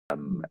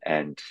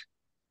And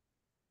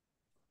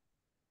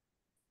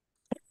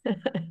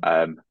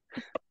um,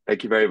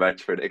 thank you very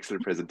much for an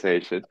excellent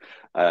presentation.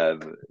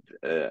 Um,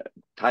 uh,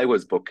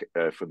 Taiwa's book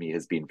for me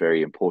has been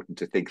very important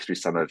to think through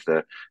some of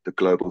the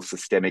global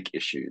systemic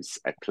issues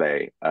at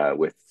play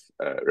with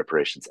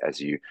reparations,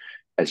 as you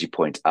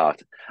point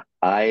out.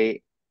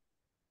 I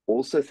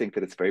also think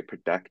that it's very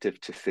productive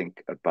to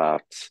think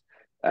about,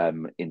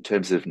 in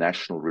terms of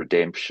national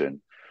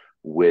redemption,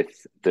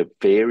 with the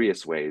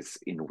various ways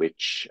in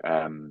which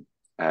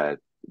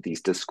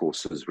these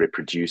discourses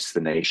reproduce the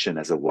nation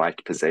as a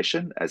white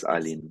possession, as Yes.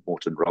 Eileen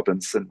Morton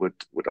Robinson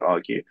would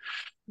argue.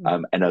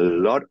 And a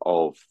lot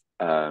of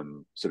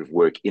sort of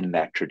work in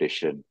that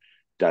tradition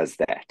does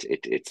that.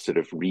 It sort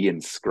of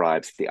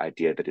reinscribes the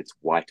idea that it's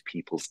white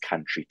people's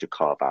country to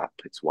carve up,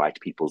 it's white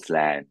people's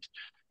land,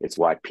 it's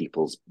white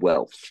people's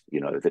wealth,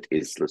 that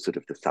is sort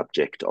of the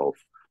subject of,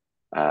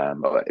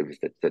 or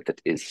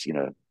that is,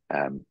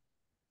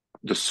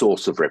 the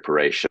source of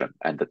reparation,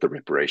 and that the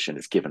reparation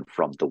is given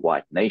from the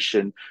white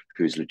nation,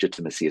 whose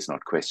legitimacy is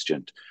not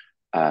questioned,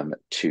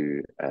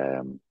 to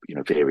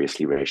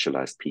variously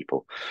racialized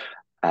people.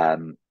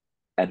 And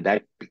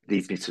that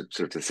leads me to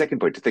sort of the second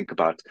point, to think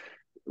about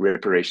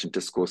reparation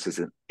discourses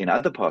in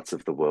other parts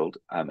of the world,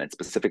 and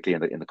specifically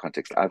in the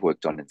context I've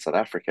worked on in South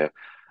Africa,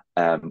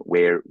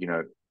 where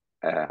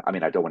I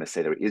mean, I don't want to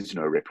say there is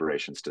no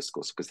reparations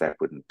discourse, because that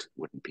wouldn't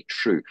be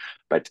true,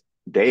 but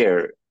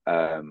there,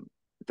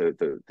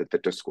 the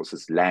discourse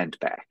is land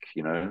back,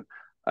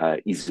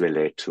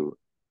 Izweletu,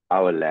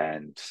 our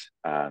land,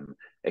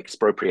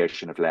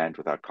 expropriation of land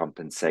without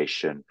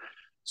compensation.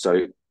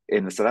 So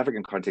in the South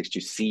African context,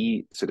 you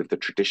see sort of the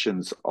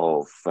traditions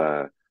of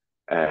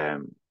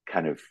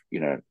kind of,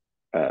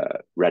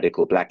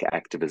 radical Black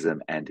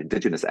activism and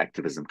Indigenous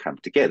activism come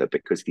together,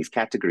 because these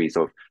categories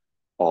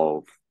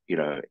of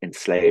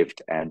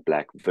enslaved and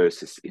Black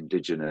versus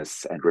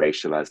Indigenous and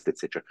racialized,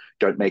 etc.,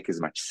 don't make as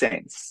much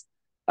sense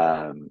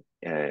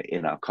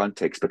in our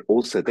context. But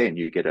also then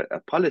you get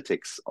a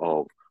politics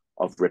of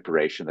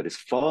reparation that is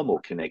far more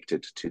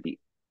connected to the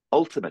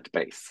ultimate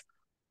base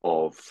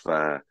of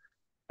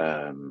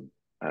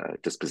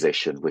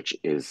dispossession, which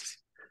is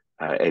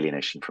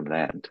alienation from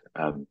land.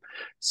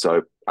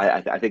 So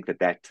I think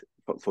that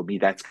for me,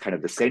 that's kind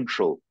of the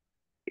central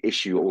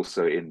issue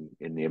also in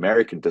the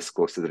American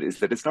discourse, is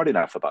that it's not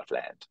enough about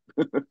land.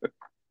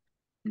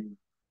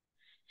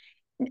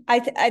 I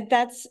think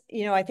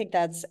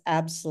that's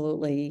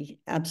absolutely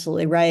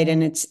right.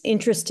 And it's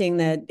interesting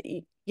that,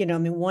 I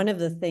mean, one of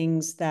the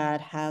things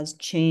that has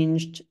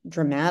changed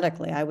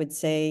dramatically, I would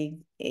say,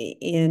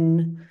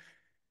 in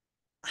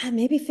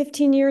maybe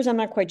 15 years, I'm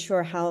not quite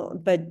sure how,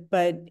 but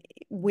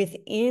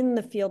within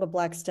the field of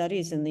Black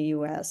studies in the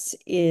US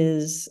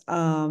is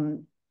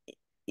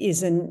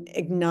an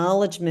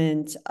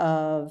acknowledgement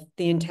of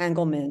the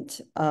entanglement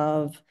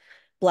of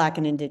Black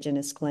and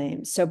Indigenous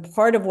claims. So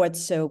part of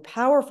what's so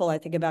powerful, I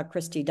think, about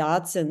Christy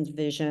Dodson's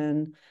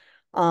vision,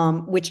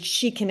 which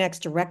she connects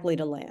directly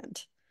to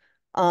land,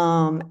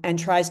 and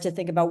tries to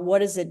think about what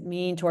does it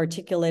mean to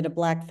articulate a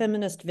Black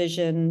feminist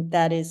vision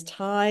that is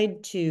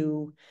tied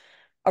to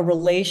a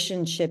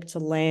relationship to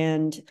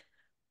land,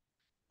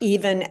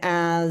 even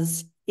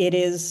as it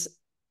is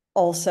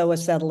also a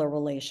settler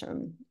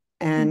relation,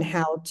 and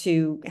how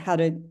to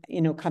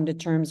come to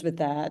terms with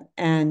that.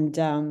 And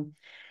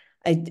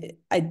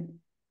I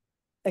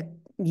a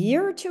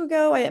year or two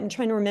ago, I'm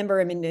trying to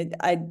remember. I mean,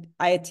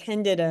 I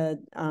attended a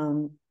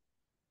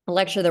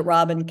lecture that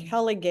Robin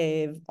Kelly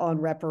gave on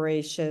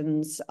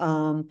reparations,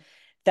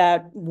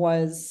 that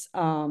was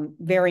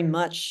very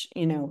much,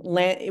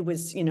 it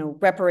was,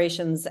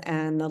 reparations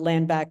and the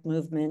land back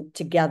movement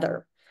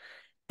together.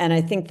 And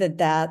I think that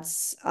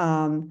that's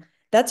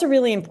a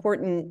really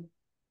important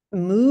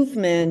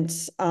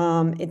movement.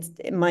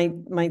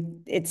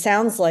 It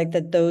sounds like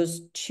that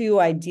those two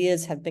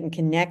ideas have been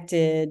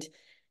connected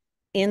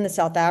in the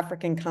South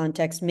African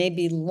context,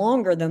 maybe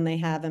longer than they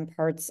have in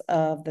parts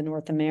of the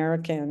North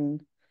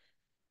American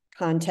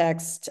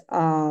context,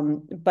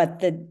 but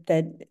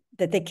that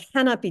they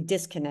cannot be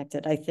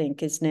disconnected, I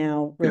think, is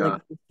now really Yeah.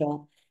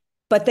 crucial.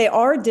 But they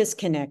are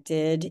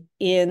disconnected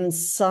in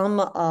some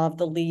of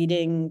the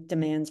leading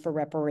demands for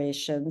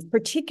reparations,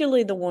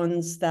 particularly the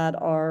ones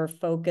that are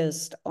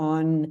focused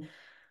on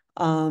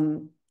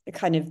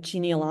kind of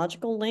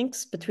genealogical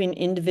links between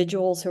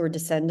individuals who are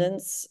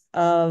descendants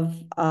of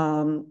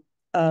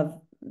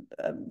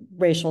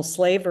racial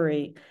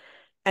slavery.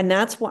 And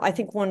that's what I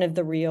think one of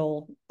the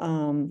real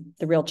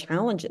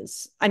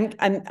challenges.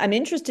 I'm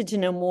interested to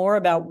know more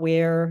about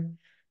where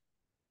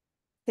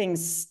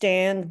things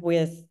stand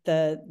with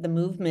the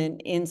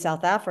movement in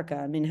South Africa.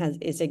 I mean,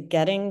 is it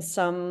getting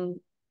some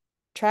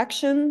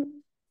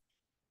traction?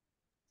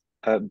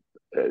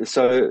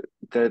 So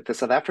the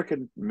South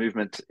African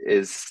movement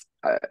is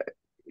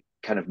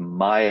kind of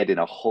mired in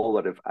a whole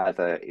lot of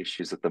other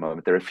issues at the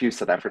moment. There are a few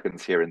South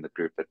Africans here in the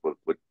group that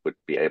would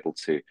be able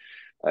to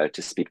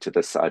speak to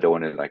this. I don't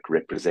want to like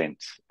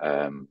represent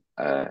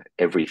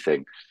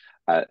everything,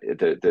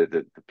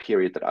 The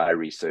period that I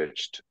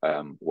researched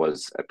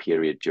was a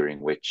period during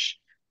which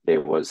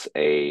there was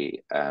a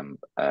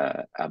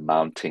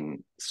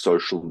mounting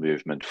social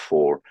movement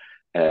for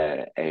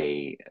an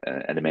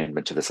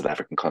amendment to the South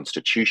African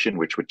Constitution,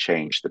 which would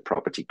change the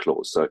property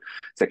clause. So,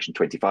 Section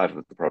 25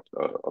 of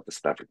the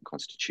South African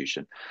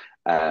Constitution,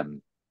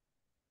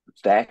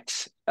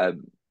 that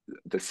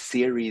the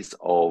series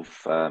of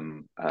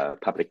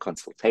public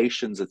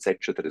consultations,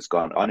 etc., that has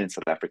gone on in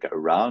South Africa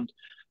around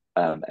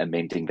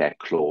amending that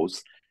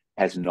clause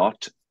has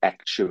not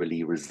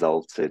actually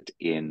resulted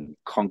in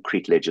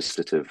concrete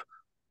legislative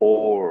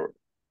or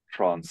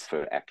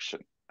transfer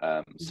action.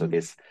 So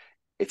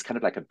it's kind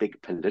of like a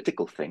big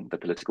political thing. The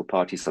political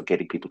parties are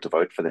getting people to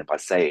vote for them by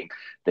saying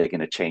they're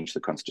going to change the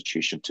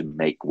constitution to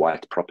make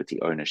white property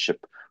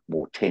ownership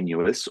more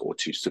tenuous, or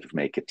to sort of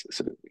make it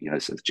sort of,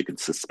 so that you can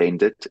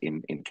suspend it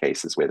in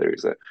cases where there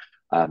is a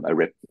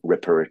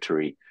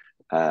reparatory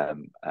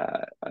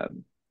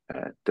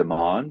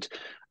demand.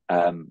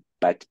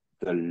 But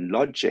the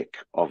logic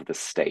of the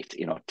state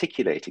in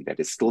articulating that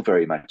is still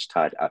very much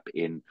tied up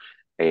in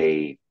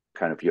a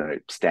kind of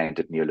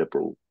standard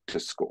neoliberal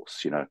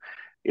discourse.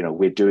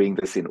 We're doing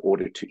this in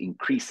order to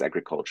increase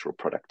agricultural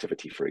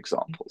productivity, for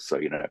example. So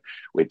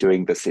we're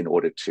doing this in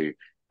order to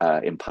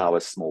empower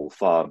small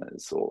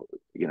farmers, or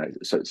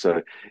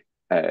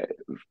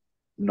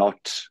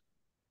not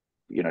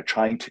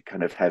trying to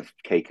kind of have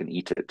cake and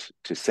eat it,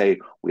 to say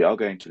we are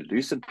going to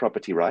loosen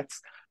property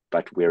rights,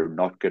 but we're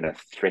not going to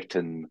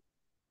threaten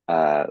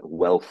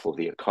wealth or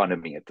the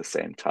economy at the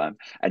same time.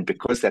 And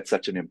because that's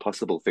such an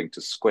impossible thing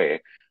to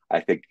square, I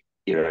think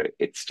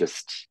it's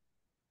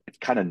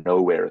kind of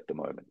nowhere at the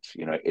moment.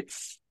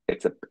 It's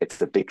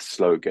a big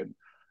slogan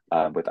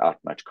without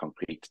much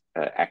concrete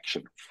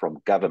action from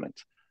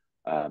government.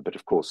 But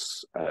of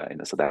course, in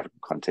the South African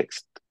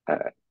context,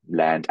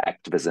 land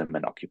activism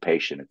and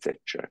occupation,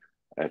 etc.,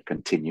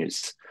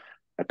 continues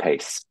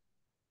apace.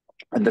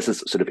 And this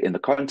is sort of in the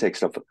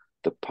context of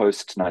the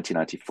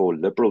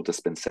post-1994 liberal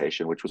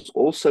dispensation, which was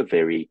also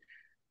very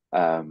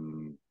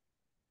kind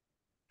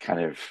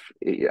of,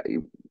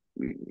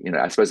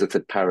 I suppose it's a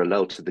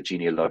parallel to the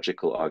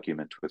genealogical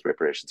argument with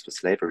reparations for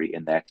slavery,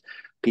 in that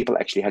people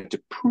actually had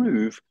to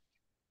prove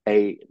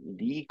a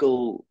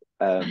legal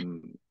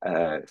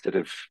sort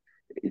of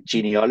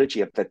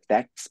genealogy of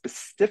that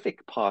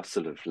specific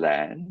parcel of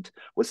land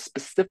was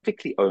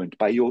specifically owned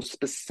by your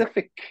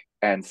specific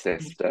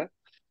ancestor,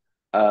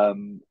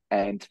 and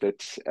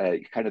that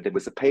kind of there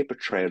was a paper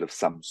trail of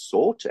some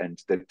sort,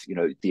 and that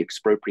the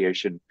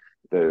expropriation,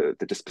 the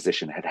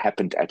disposition had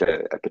happened at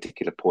a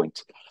particular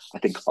point, I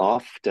think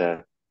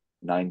after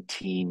I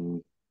can't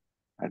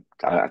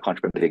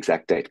remember the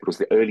exact date, but it was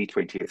the early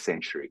 20th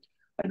century,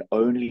 and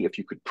only if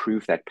you could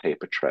prove that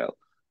paper trail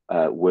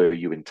were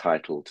you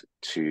entitled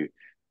to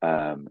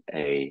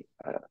a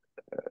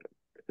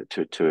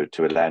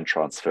land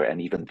transfer.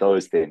 And even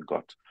those then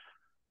got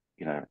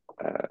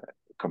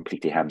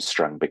completely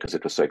hamstrung, because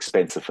it was so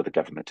expensive for the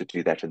government to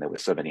do that, and there were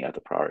so many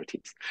other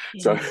priorities.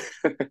 So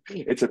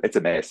it's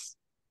a mess.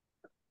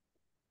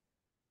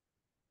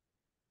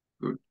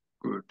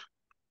 Good.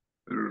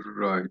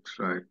 Right.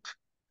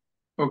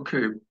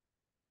 Okay.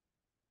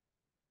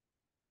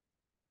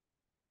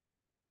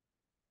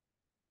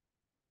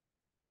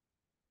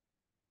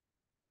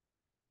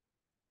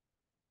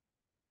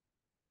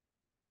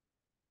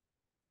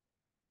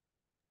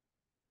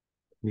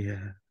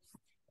 Yeah.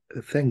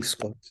 Thanks,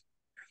 Scott.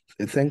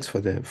 Thanks for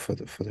the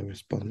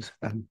response.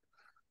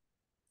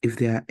 If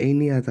there are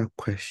any other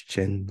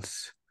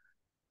questions,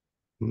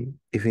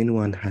 if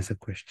anyone has a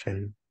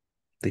question,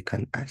 they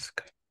can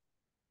ask.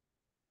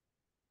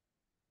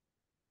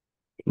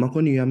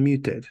 Makoni, you are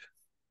muted.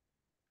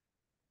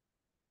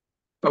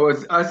 I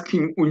was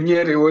asking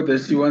Unyere whether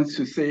she wants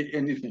to say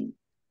anything.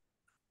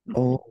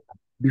 Oh,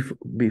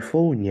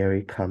 before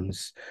Unyere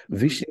comes,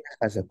 Vishnu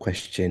has a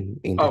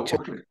question in the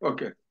chat.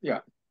 Okay,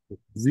 yeah.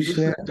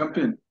 Vishnu, jump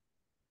in.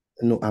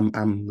 No,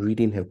 I'm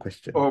reading her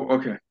question. Oh,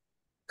 okay.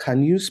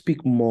 Can you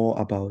speak more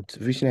about,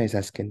 Vishnu is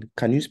asking,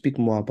 can you speak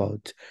more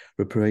about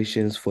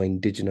reparations for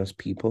indigenous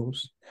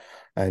peoples?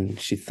 And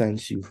she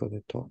thanks you for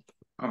the talk.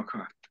 Okay.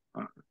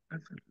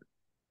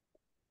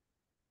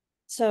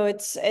 So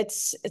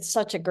it's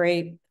such a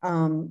great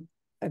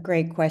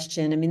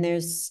question. I mean,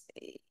 there's,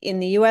 in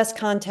the US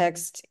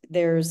context,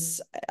 there's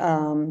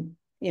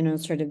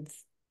sort of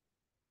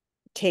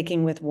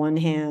taking with one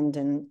hand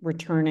and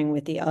returning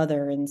with the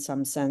other in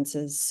some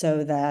senses,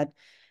 so that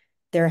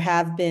there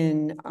have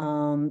been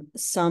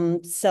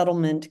some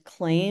settlement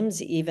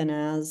claims, even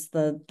as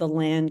the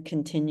land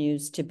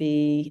continues to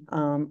be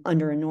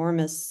under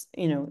enormous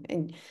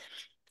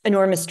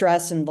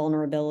stress and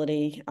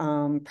vulnerability.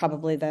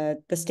 Probably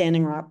the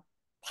Standing Rock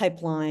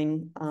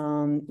pipeline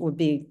would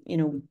be,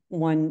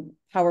 one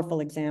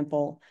powerful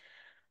example.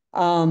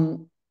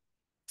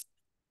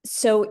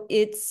 So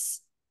it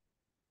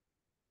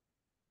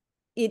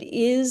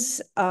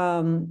is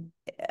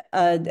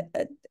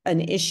an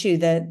issue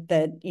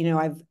that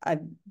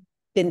I've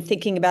been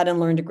thinking about and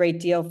learned a great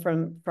deal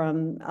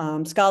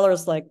from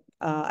scholars like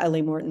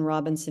Eileen Morton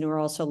Robinson, who are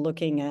also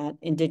looking at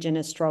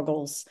Indigenous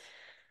struggles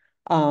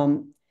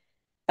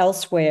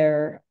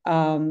elsewhere.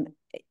 And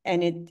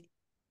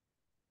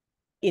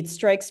it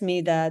strikes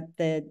me that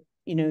that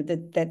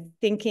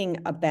thinking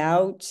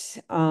about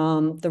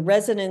the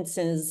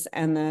resonances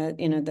and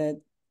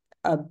the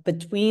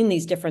between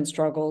these different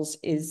struggles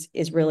is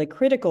really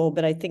critical.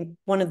 But I think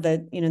one of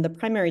the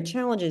primary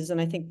challenges,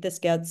 and I think this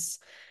gets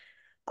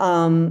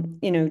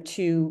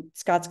to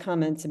Scott's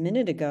comments a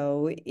minute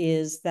ago,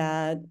 is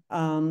that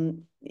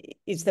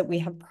we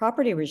have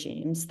property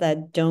regimes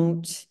that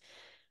don't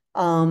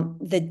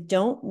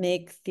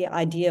make the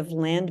idea of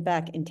land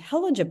back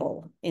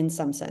intelligible in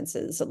some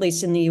senses, at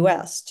least in the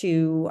U.S.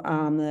 to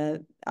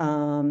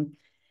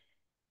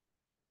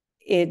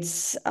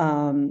it's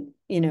that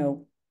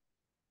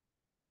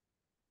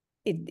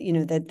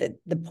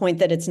the point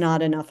that it's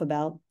not enough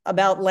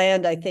about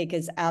land, I think,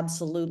 is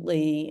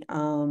absolutely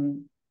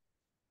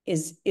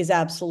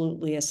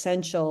absolutely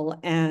essential.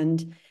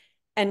 And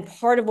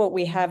part of what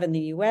we have in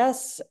the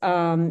U.S.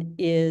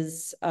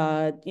 is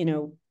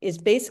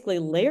basically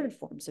layered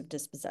forms of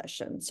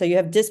dispossession. So you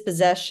have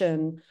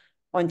dispossession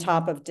on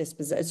top of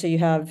dispossession. So you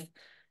have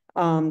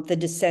the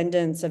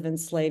descendants of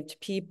enslaved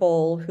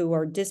people who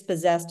are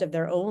dispossessed of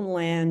their own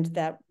land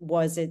that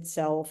was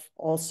itself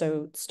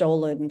also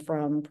stolen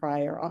from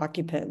prior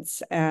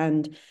occupants.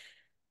 And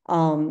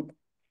one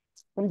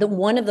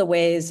of the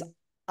ways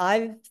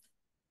I've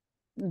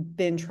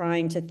been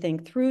trying to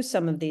think through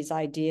some of these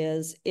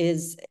ideas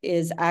is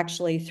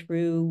actually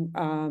through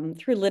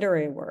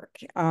literary work.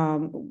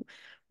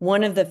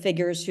 One of the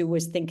figures who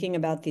was thinking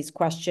about these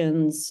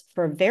questions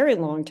for a very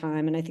long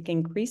time, and I think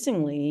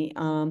increasingly,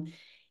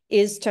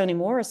 is Toni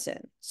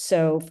Morrison.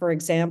 So, for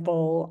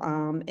example,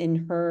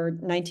 in her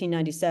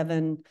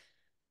 1997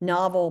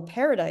 novel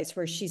Paradise,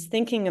 where she's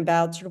thinking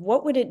about sort of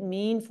what would it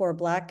mean for a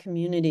Black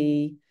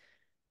community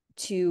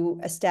to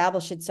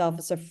establish itself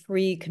as a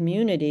free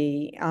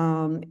community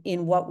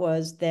in what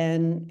was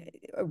then,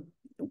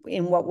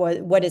 in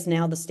what is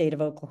now the state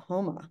of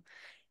Oklahoma,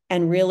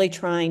 and really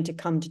trying to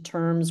come to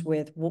terms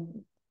with,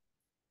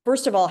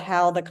 first of all,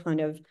 how the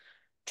kind of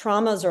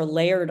traumas are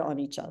layered on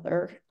each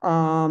other,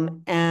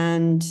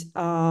 and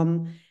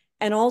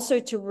also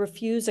to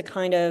refuse a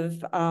kind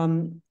of,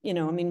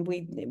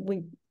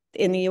 we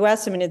in the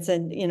U.S., I mean, it's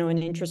an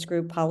interest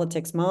group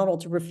politics model,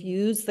 to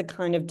refuse the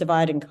kind of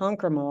divide and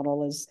conquer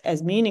model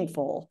as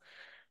meaningful,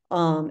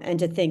 and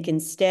to think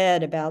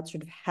instead about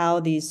sort of how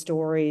these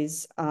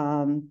stories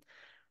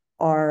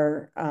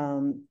are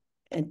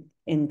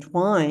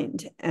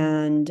entwined.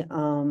 And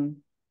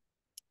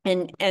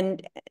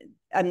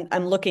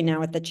I'm looking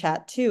now at the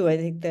chat too. I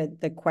think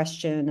that the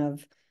question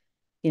of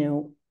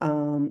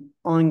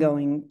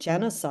ongoing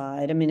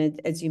genocide. I mean,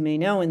 as you may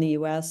know, in the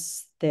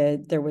U.S.,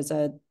 there was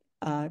a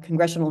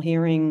congressional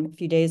hearing a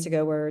few days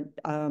ago where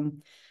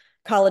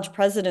college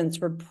presidents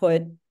were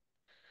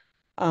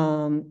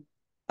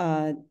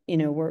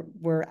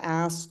were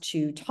asked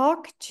to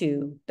talk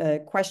to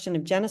the question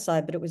of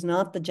genocide, but it was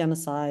not the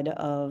genocide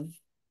of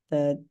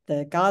the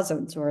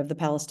Gazans or of the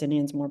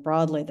Palestinians more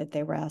broadly that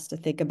they were asked to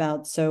think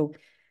about. So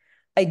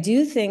I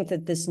do think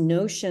that this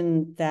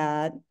notion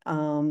that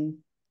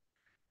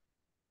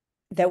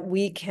that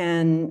we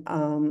can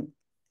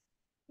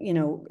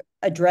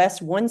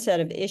address one set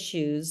of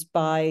issues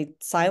by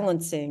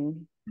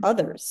silencing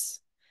others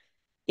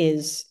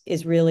is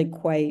really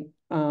quite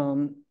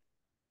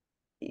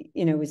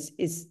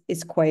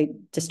is quite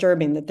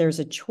disturbing. That there's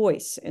a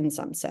choice in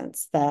some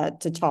sense,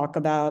 that to talk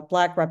about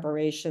Black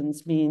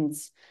reparations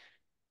means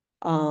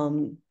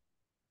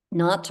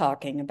not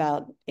talking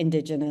about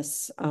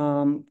Indigenous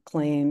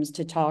claims.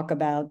 To talk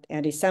about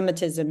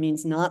anti-Semitism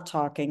means not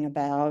talking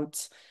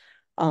about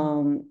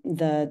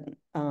the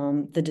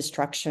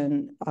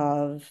destruction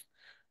of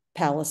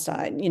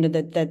Palestine.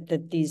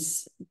 That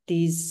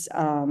these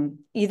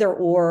either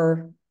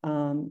or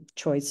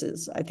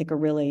choices, I think, are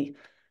really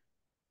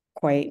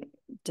quite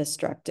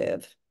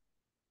destructive.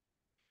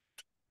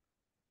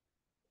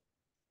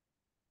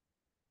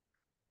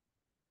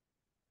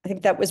 I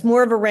think that was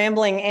more of a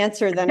rambling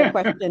answer than a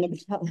question.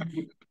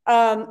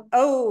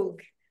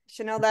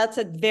 Chanel, that's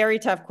a very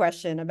tough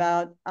question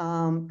about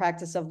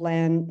practice of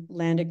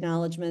land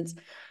acknowledgements.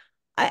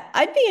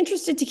 I'd be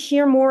interested to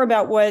hear more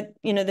about what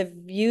the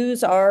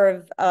views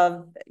are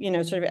of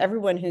sort of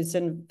everyone who's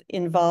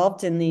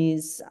involved in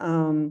these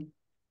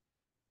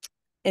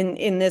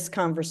in this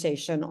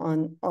conversation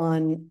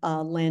on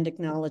land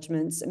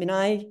acknowledgements. I mean,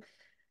 I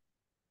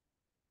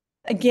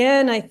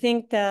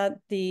think that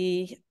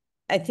the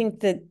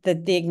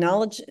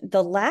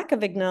lack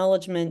of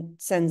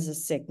acknowledgement sends a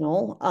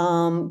signal.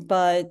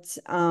 But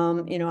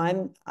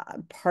I'm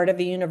part of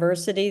a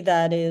university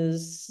that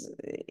is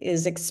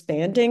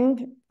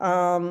expanding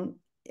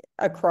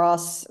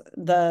across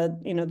the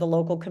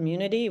local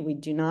community. We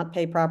do not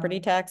pay property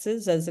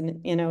taxes as a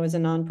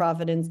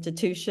nonprofit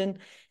institution.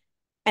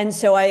 And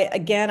so I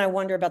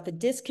wonder about the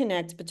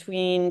disconnect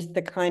between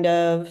the kind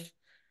of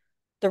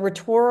the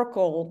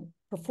rhetorical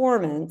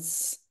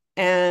performance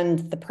and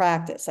the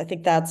practice. I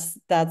think that's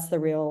the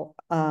real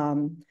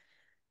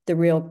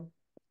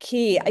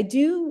key. I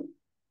do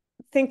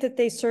think that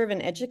they serve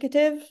an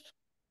educative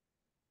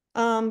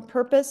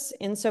purpose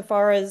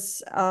insofar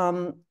as,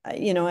 I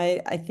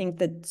think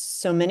that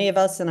so many of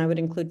us, and I would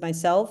include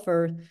myself,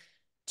 are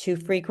too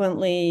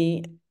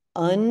frequently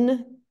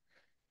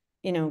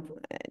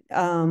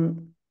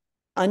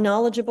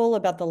unknowledgeable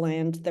about the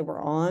land that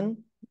we're on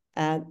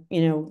at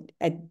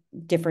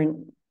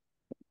different,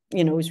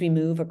 as we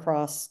move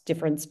across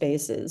different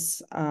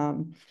spaces.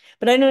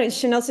 But I know,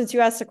 Chanel, since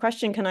you asked the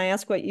question, can I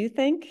ask what you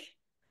think?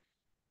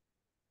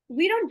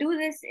 We don't do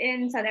this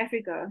in South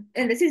Africa.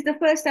 And this is the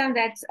first time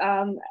that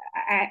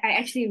I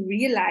actually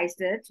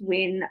realized it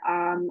when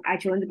I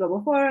joined the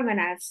Global Forum, and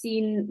I've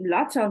seen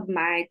lots of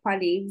my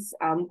colleagues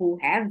who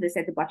have this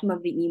at the bottom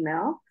of the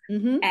email.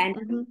 And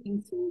I've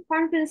been to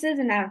conferences,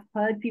 and I've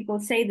heard people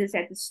say this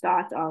at the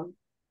start of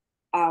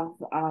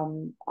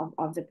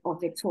the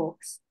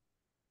talks.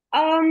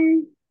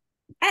 I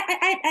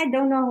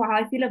don't know how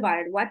I feel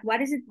about it.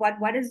 What is it?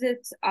 What is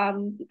it?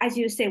 As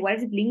you say, what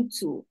is it linked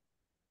to?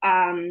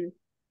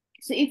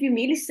 So if you're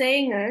merely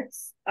saying it,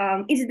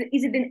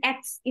 is it an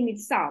act in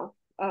itself,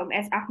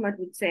 as Ahmad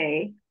would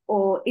say,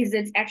 or is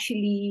it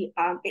actually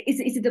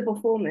is it a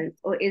performance,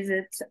 or is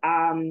it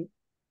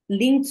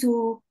linked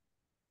to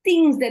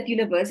things that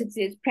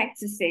university is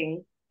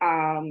practicing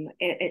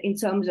in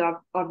terms of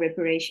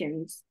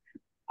reparations?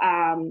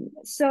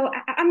 So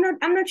I'm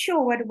not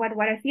sure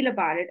what I feel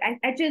about it.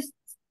 I just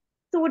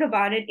thought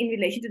about it in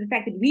relation to the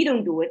fact that we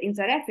don't do it in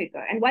South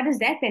Africa, and what does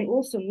that then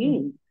also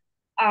mean?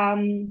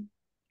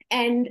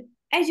 And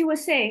as you were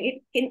saying,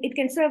 it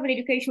can serve an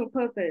educational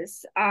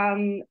purpose.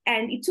 And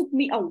it took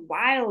me a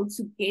while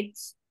to get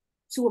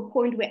to a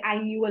point where I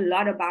knew a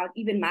lot about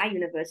even my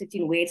university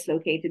and where it's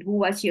located, who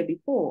was here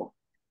before.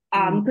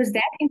 Because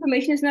that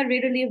information is not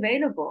readily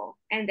available.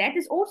 And that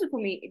is also, for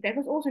me, that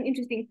was also an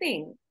interesting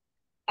thing.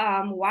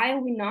 Why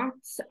are we not,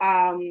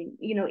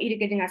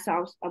 educating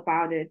ourselves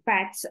about it?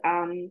 But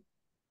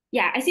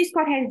yeah, I see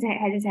Scott has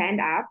his hand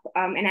up.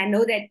 And I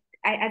know that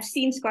I've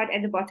seen, Scott,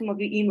 at the bottom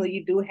of your email,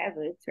 you do have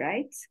it,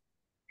 right?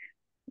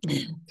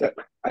 So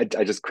I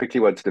just quickly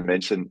wanted to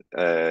mention,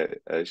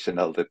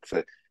 Chanel,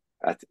 that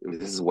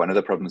this is one of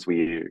the problems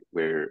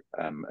we're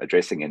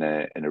addressing in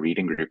a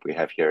reading group we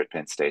have here at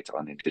Penn State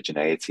on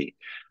indigeneity,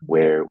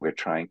 where we're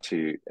trying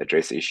to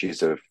address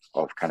issues of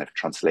kind of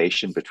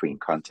translation between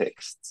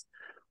contexts,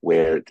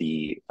 where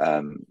the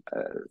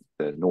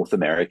North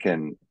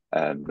American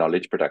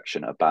knowledge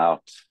production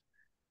about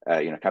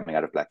coming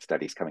out of Black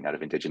studies, coming out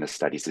of Indigenous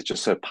studies, is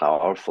just so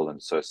powerful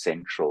and so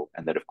central.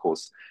 And that, of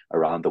course,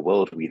 around the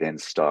world, we then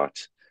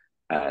start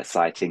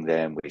citing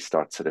them, we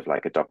start sort of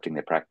like adopting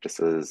their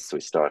practices,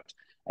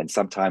 and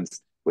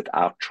sometimes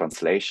without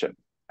translation,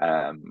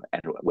 and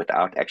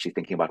without actually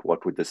thinking about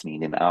what would this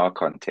mean in our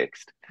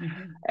context.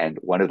 And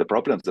one of the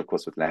problems, of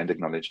course, with land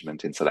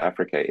acknowledgement in South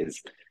Africa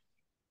is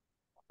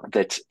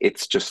that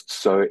it's just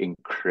so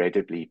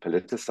incredibly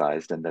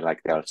politicized, and there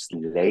are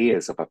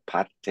layers of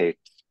apartheid,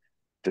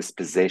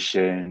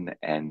 dispossession,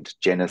 and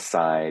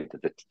genocide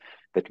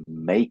that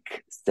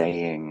make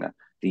saying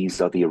these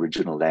are the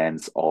original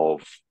lands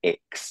of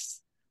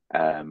X,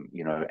 a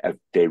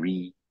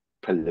very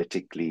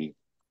politically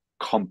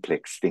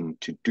complex thing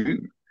to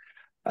do.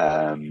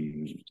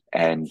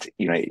 And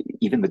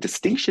even the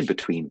distinction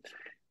between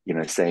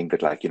saying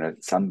that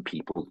some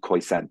people,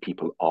 Khoisan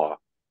people, are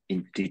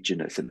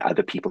indigenous and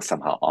other people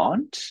somehow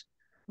aren't,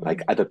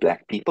 like other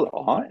Black people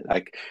are,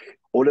 like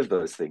all of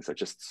those things are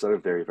just so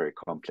very, very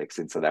complex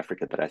in South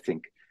Africa that I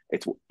think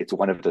it's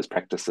one of those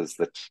practices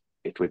that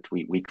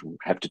we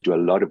have to do a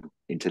lot of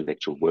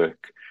intellectual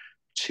work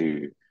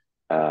to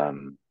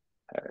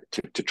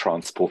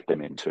transport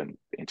them into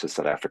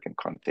South African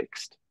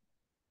context.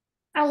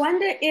 I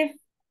wonder if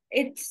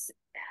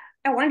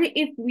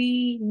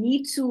we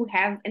need to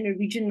have an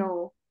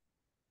original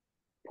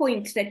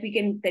point that we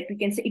can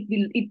say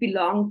it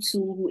belonged to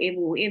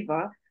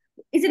whoever.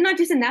 Is it not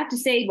just enough to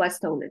say it was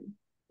stolen?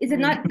 Is it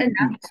not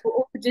enough to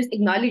also just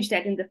acknowledge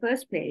that in the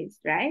first place,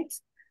 right?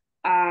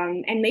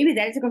 And maybe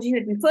that is a conversation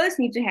that we first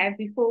need to have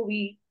before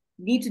we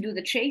need to do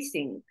the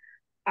tracing.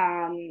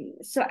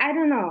 So I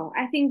don't know.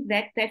 I think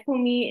that for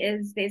me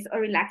there's a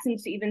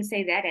reluctance to even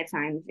say that at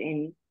times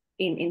in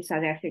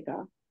South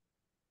Africa.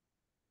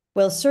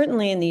 Well,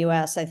 certainly in the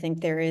US, I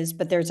think there is,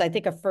 but there's, I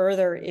think, a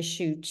further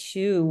issue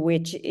too,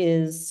 which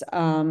is,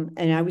 and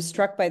I was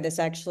struck by this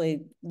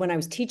actually when I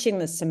was teaching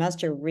this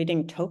semester,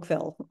 reading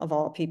Tocqueville of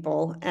all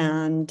people.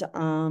 And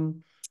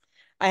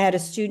I had a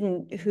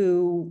student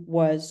who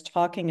was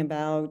talking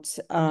about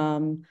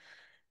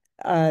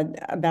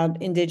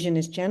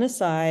Indigenous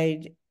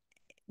genocide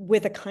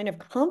with a kind of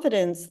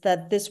confidence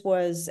that this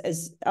was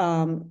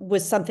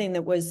something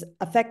that was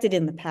affected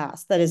in the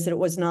past, that is, that it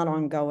was not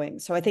ongoing.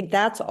 So I think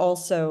that's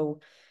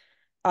also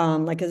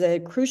as a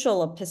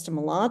crucial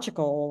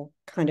epistemological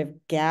kind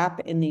of gap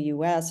in the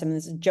US. I mean,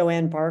 this is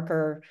Joanne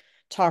Barker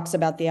talks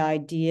about the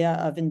idea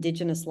of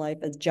Indigenous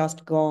life as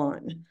just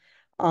gone.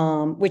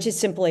 which is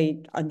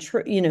simply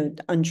untrue,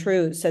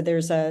 untrue. So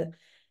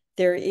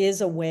there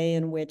is a way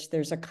in which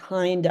there's a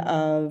kind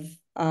of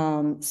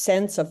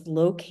sense of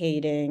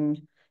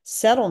locating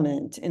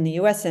settlement in the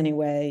US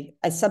anyway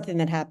as something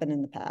that happened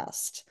in the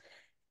past.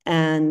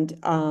 And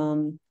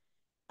I'm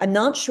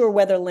not sure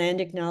whether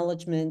land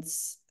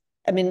acknowledgements,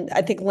 I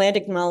think land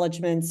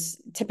acknowledgements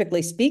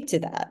typically speak to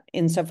that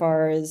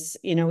insofar as,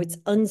 it's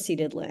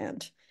unceded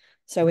land.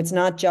 So it's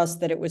not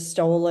just that it was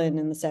stolen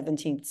in the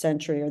 17th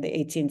century or the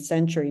 18th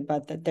century,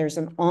 but that there's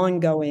an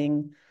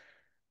ongoing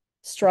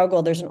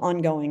struggle, there's an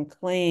ongoing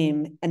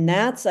claim. And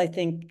that's, I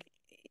think,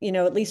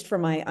 at least for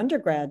my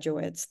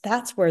undergraduates,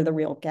 that's where the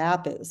real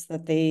gap is,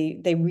 that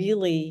they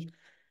really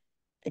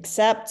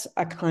accept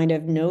a kind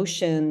of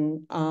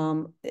notion.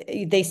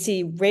 They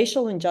see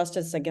racial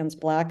injustice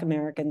against Black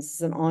Americans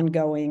as an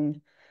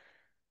ongoing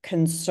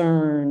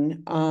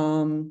concern,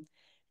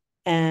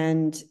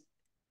 and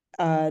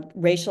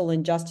racial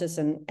injustice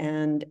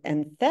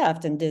and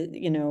theft and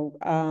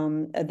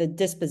the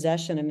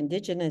dispossession of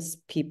indigenous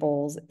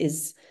peoples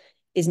is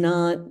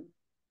not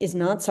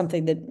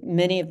something that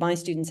many of my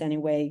students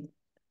anyway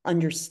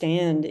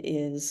understand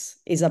is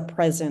a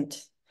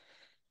present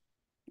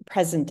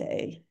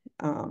day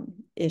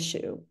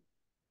issue.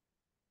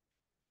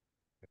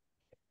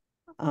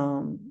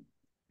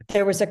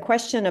 There was a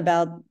question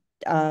about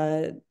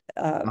I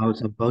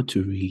was about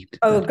to read.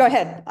 Oh, go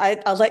ahead.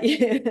 I'll let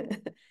you.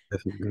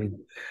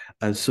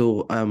 And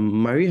so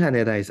Marie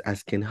Haneda is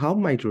asking, how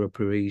might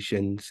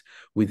reparations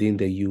within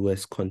the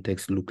US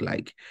context look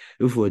like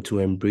if we were to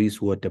embrace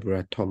what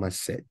Deborah Thomas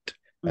said,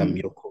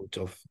 your quote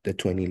of the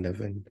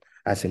 2011,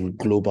 as in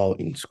global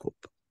in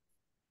scope?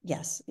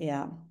 Yes,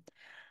 yeah.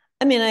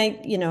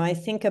 I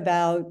think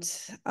about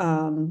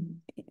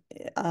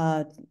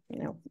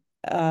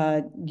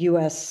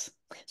US,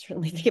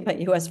 certainly think about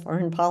US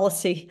foreign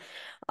policy.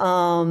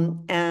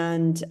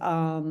 And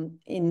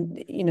in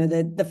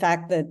the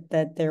fact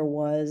that there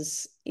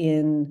was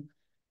in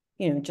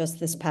just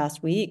this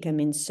past week,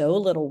 so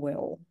little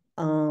will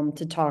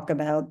to talk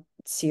about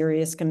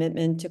serious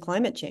commitment to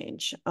climate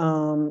change.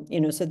 So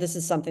this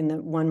is something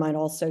that one might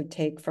also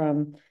take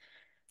from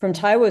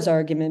Taiwo's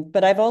argument,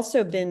 but I've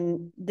also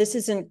this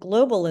isn't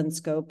global in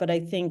scope, but I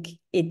think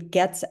it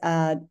gets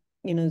at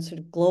sort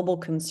of global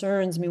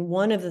concerns.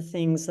 One of the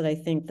things that I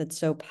think that's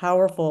so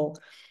powerful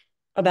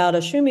about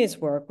Ashumi's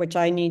work, which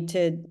I need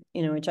to,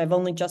 which I've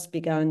only just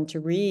begun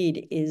to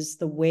read, is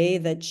the way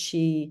that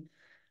she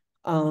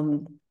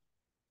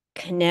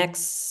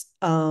connects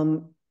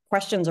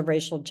questions of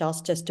racial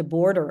justice to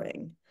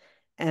bordering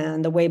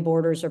and the way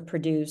borders are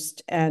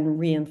produced and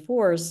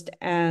reinforced.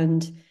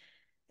 And,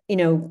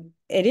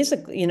 it is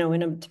in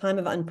a time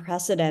of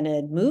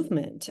unprecedented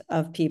movement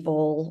of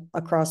people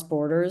across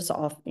borders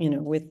off,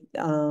 with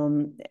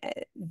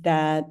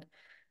that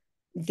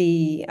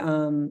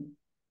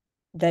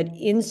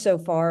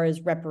insofar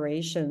as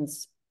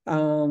reparations,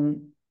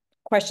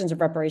 questions of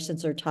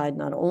reparations are tied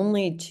not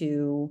only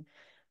to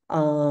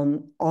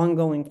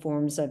ongoing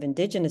forms of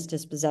indigenous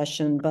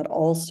dispossession, but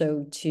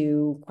also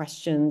to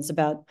questions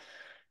about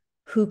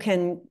who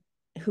can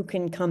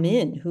come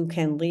in, who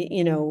can leave,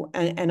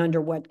 and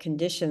under what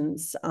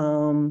conditions.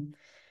 I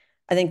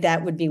think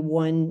that would be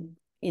one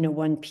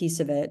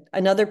piece of it.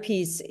 Another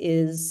piece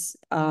is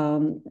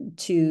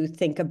to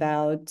think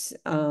about,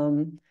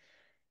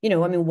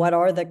 what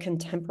are the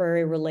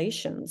contemporary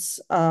relations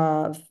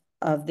of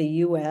the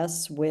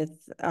U.S.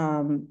 with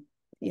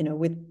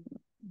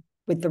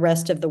the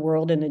rest of the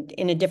world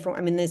in a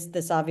different.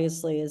 This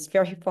obviously is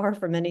very far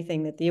from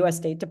anything that the U.S.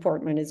 State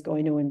Department is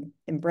going to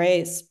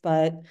embrace,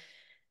 but.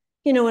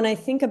 When I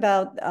think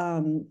about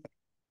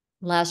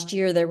last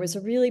year, there was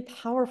a really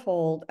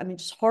powerful,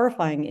 just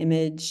horrifying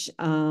image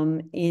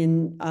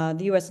in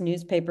the U.S.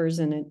 newspapers,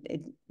 and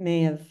it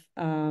may have,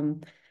 I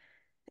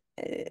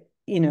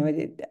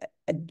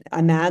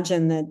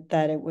imagine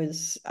that it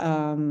was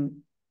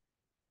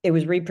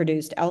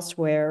reproduced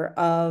elsewhere,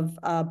 of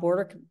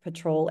Border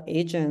Patrol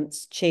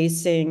agents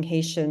chasing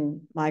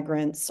Haitian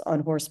migrants on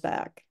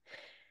horseback.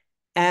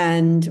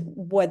 And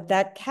what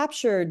that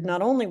captured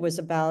not only was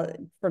about,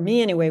 for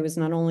me anyway, was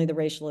not only the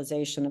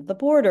racialization of the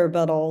border,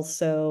 but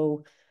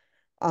also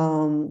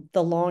the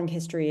long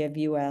history of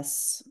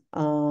U.S.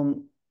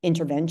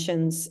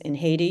 Interventions in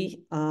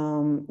Haiti,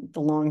 the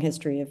long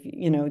history of,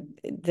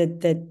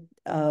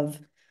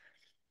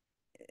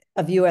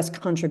 of U.S.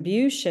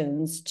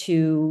 contributions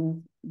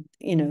to,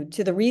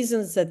 to the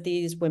reasons that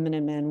these women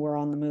and men were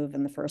on the move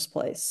in the first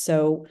place.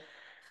 So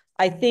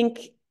I think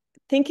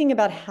thinking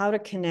about how to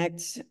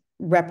connect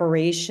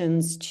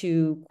reparations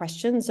to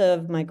questions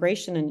of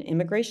migration and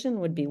immigration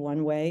would be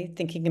one way.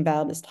 Thinking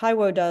about, as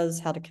Taiwo does,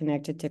 how to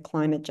connect it to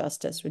climate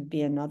justice would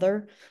be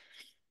another.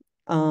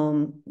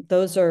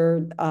 Those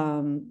are,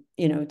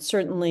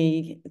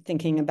 certainly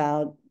thinking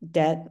about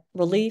debt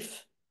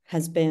relief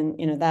has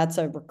been, that's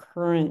a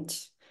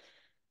recurrent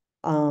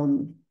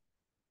refrain.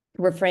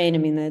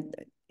 The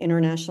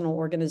international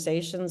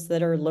organizations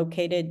that are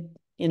located,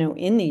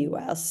 in the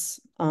U.S.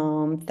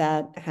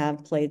 That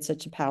have played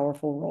such a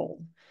powerful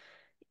role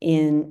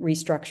in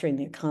restructuring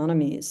the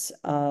economies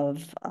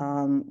of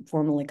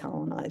formerly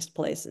colonized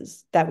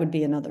places. That would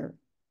be another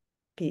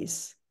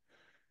piece.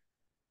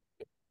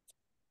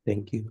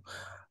 Thank you.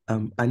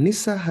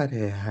 Anissa had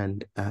her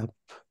hand up.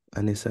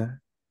 Anissa?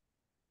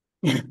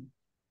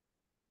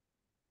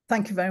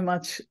 Thank you very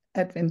much,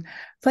 Edwin.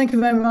 Thank you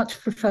very much,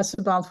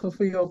 Professor Balfour,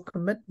 for your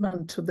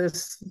commitment to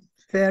this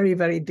very,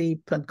 very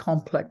deep and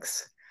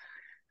complex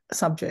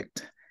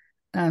subject.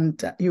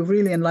 And you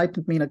really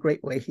enlightened me in a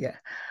great way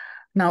here.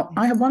 Now,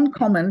 I have one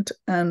comment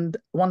and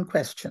one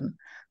question.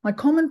 My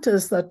comment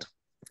is that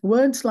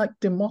words like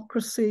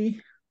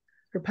democracy,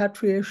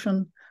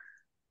 repatriation,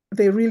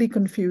 they really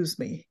confuse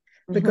me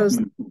because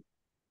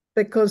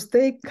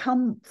they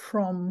come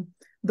from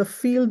the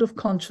field of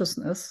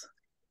consciousness,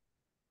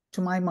 to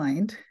my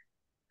mind,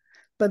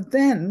 but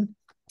then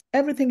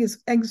everything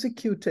is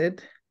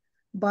executed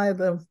by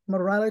the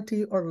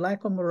morality or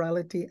lack of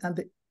morality and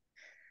the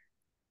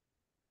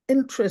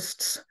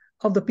interests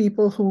of the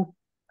people who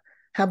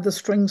have the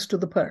strings to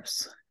the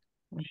purse.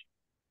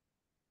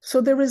 So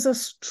there is a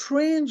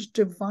strange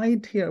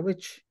divide here,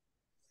 which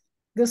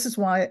this is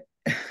why,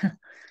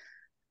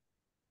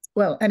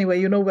 well,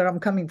 anyway, you know where I'm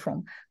coming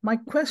from. My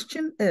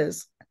question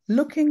is,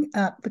 looking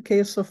at the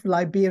case of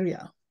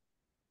Liberia,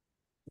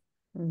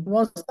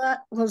 was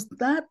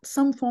that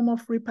some form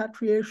of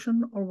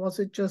repatriation, or was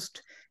it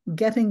just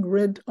getting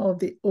rid of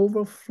the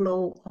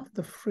overflow of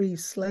the free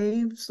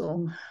slaves?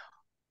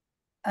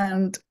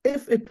 And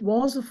if it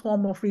was a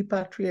form of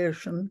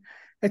repatriation,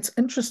 it's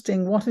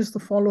interesting, what is the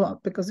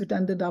follow-up? Because it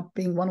ended up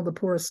being one of the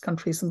poorest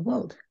countries in the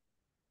world.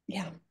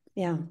 Yeah.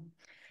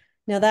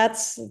 No,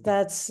 that's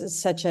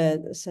such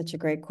a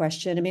great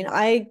question. I mean,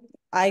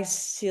 I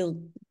still,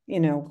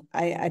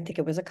 I think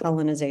it was a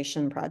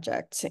colonization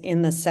project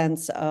in the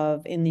sense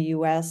of, in the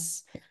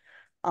US,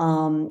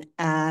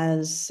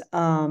 as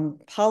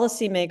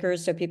policymakers,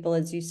 so people,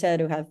 as you said,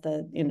 who have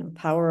the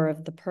power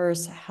of the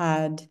purse,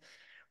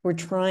 were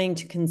trying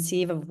to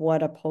conceive of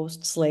what a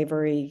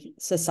post-slavery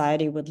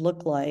society would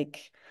look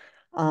like.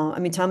 I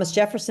mean, Thomas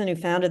Jefferson, who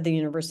founded the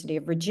University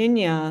of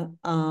Virginia,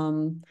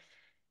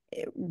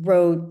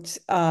 wrote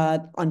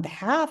on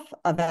behalf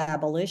of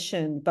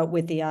abolition, but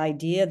with the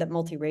idea that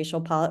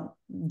multiracial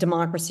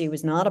democracy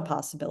was not a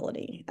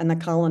possibility and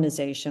that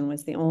colonization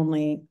was the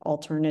only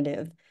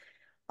alternative.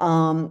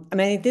 I mean, I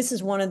think this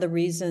is one of the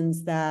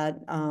reasons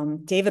that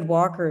David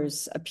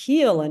Walker's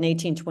appeal in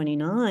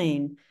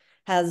 1829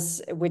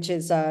 which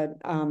is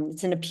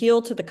it's an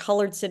appeal to the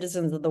colored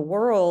citizens of the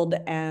world,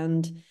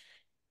 and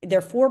there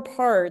are 4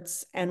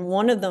 parts, and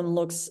one of them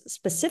looks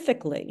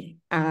specifically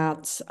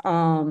at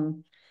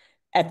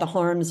the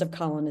harms of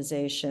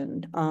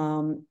colonization.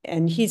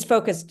 And he's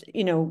focused,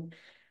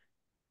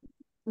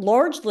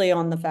 largely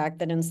on the fact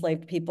that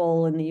enslaved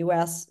people in the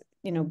US,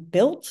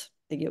 built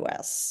the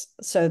US,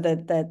 so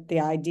that the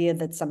idea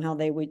that somehow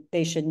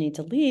they should need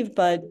to leave,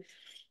 but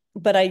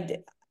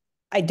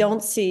I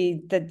don't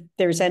see that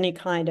there's any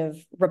kind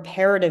of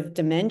reparative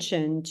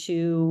dimension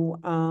to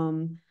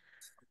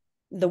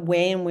the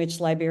way in which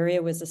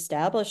Liberia was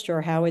established,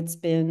 or how it's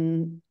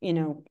been,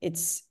 how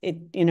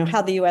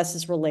the US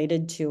is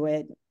related to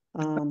it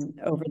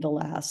over the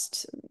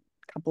last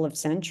couple of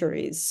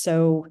centuries.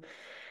 So,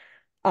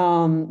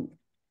 I mean,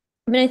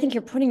 I think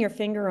you're putting your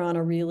finger on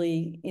a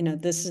really,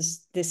 this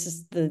is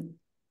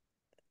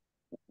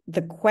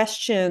the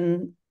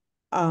question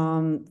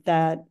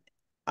that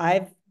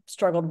I've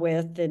struggled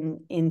with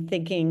in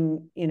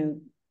thinking,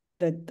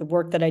 the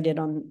work that I did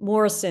on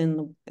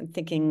Morrison, and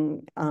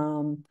thinking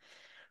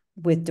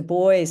with Du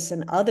Bois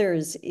and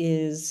others,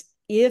 is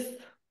if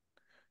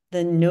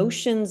the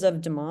notions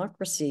of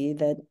democracy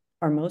that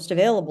are most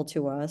available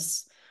to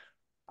us,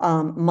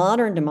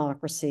 modern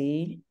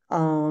democracy,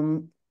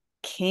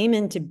 came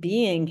into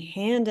being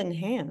hand in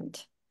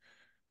hand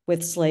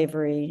with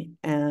slavery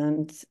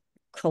and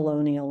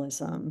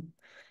colonialism.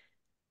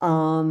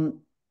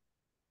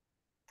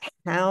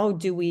 How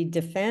do we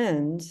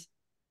defend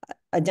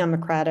a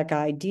democratic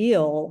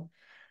ideal?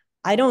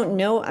 I don't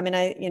know. I mean,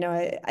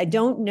 I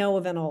don't know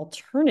of an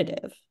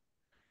alternative.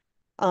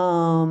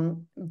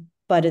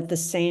 But at the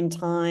same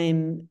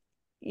time,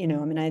 I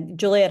mean,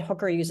 Juliet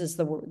Hooker uses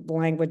the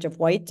language of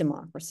white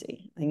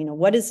democracy.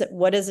 What is it?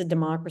 What is a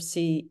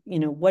democracy?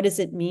 What does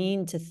it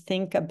mean to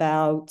think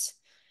about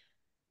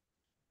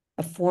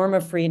a form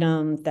of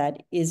freedom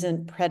that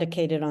isn't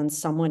predicated on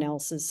someone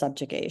else's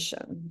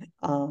subjugation?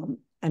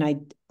 And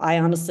I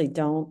honestly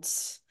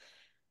don't.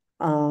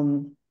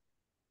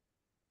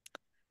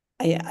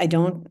 I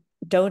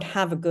don't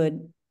have a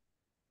good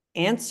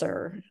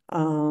answer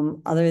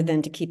other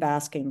than to keep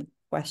asking the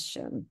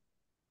question.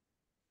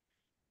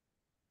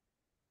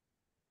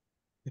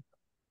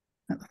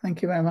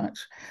 Thank you very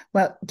much.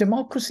 Well,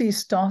 democracy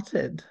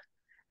started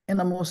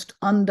in a most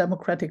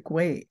undemocratic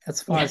way,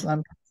 as far as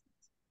I'm concerned,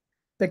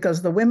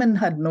 because the women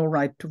had no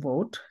right to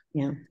vote.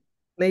 Yeah.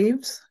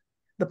 Slaves,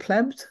 the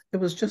plebs, it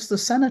was just the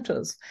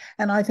senators.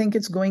 And I think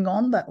it's going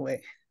on that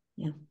way.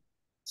 Yeah.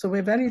 So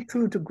we're very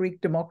true to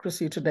Greek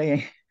democracy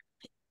today.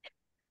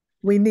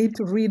 We need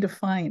to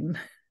redefine.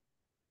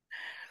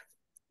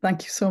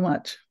 Thank you so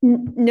much.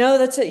 No,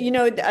 that's a,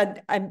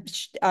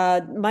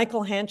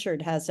 Michael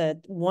Hanchard has a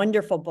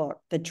wonderful book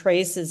that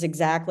traces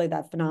exactly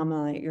that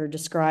phenomenon that you're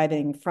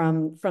describing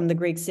from the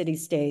Greek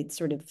city-state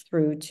sort of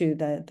through to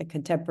the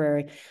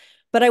contemporary.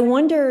 But I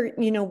wonder,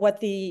 what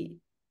the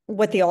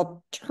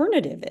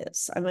alternative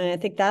is. I mean, I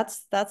think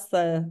that's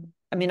the.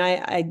 I mean, I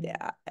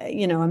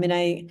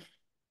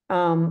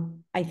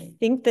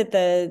think that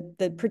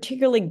the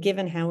particularly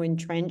given how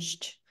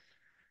entrenched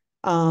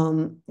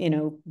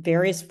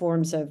various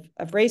forms of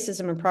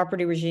racism and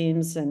property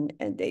regimes, and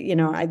I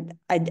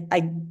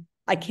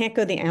can't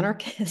go the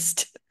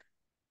anarchist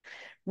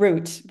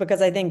route,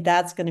 because I think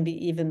that's going to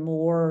be even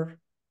more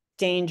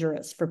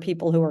dangerous for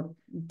people who are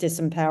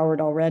disempowered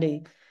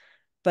already.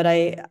 But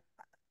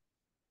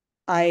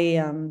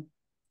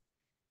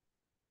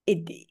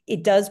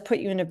it does put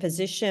you in a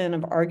position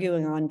of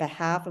arguing on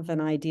behalf of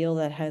an ideal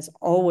that has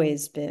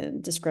always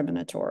been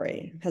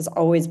discriminatory, has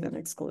always been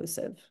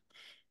exclusive.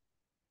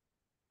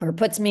 Or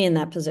puts me in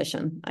that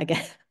position, I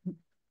guess.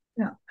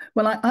 Yeah.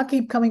 Well, I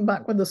keep coming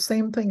back with the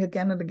same thing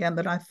again and again,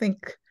 that I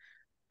think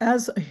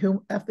as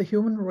the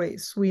human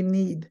race, we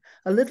need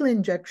a little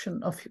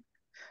injection of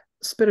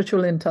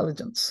spiritual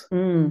intelligence.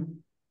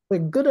 We're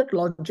good at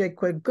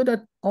logic, we're good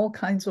at all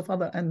kinds of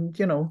other,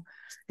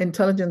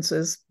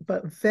 intelligences,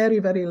 but very,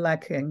 very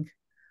lacking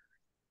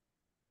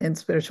in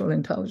spiritual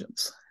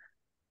intelligence.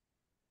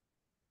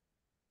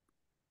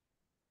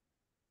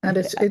 And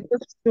it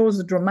just shows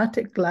a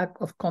dramatic lack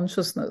of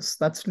consciousness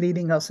that's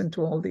leading us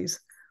into all these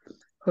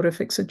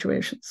horrific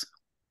situations.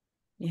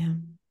 Yeah.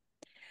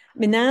 I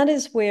mean, that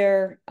is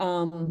where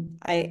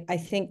I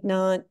think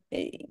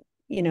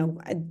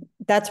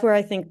that's where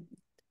I think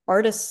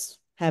artists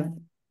have,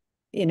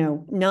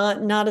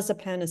 not as a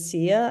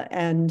panacea,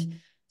 and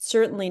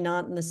certainly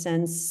not in the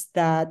sense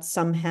that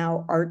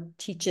somehow art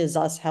teaches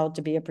us how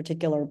to be a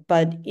particular,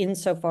 but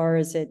insofar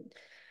as it,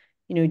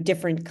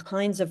 different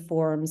kinds of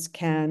forms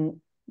can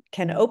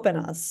open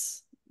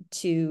us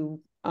to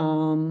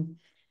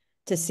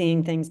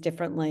seeing things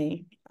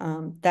differently.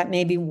 That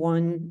may be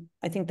one.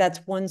 I think that's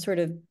one sort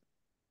of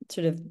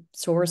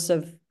source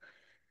of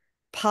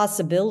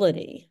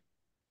possibility.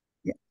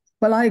 Yeah.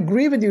 Well, I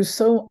agree with you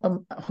so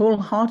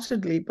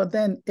wholeheartedly, but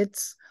then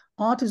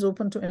art is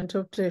open to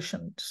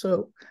interpretation.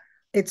 So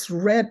if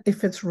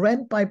it's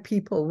read by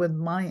people with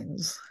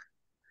minds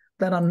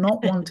that are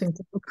not wanting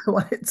to look at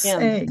what it's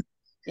saying.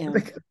 Yeah.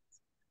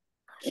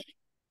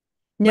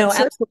 No,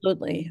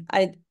 absolutely.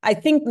 I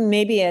think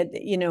maybe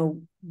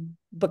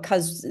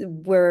because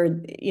we're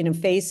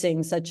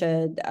facing such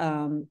a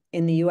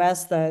in the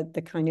US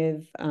the kind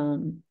of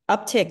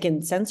uptick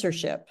in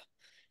censorship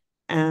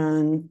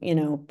and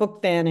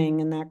book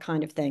banning and that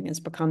kind of thing has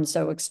become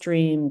so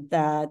extreme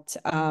that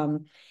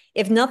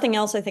if nothing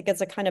else, I think it's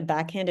a kind of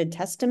backhanded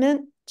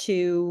testament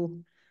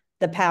to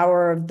the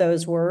power of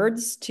those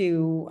words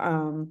to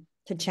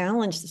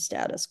challenge the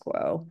status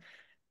quo.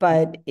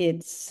 But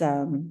it's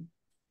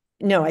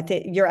no, I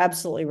think you're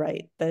absolutely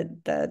right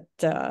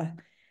that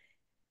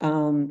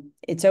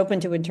it's open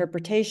to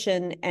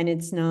interpretation, and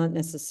it's not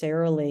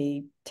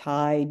necessarily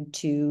tied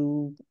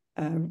to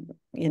a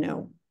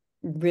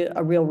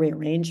real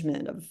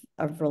rearrangement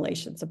of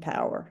relations of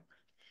power.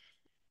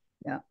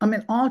 Yeah, I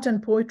mean, art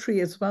and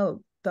poetry as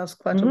well does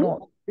quite a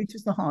lot. It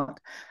reaches the heart,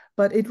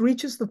 but it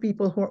reaches the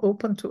people who are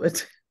open to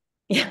it.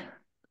 Yeah.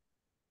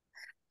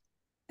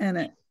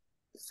 And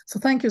so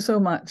thank you so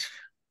much.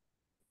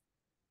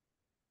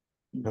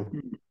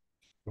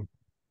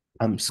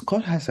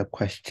 Scott has a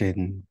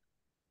question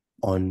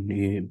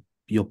on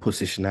your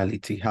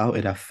positionality, how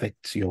it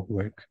affects your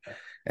work,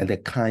 and the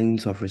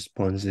kinds of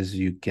responses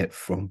you get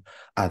from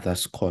other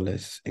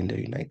scholars in the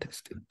United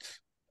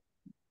States.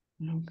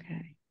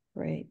 Okay,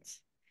 great.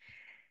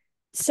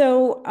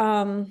 So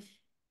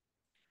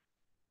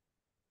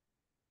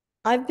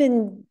I've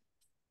been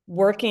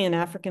working in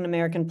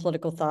African-American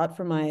political thought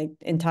for my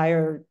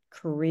entire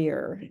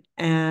career.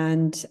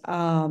 And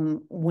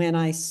when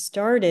I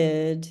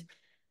started,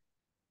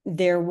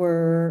 there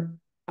were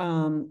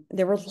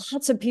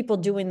lots of people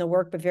doing the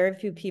work, but very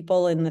few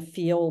people in the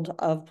field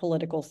of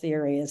political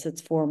theory as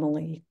it's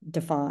formally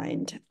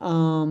defined.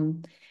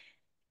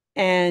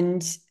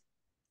 And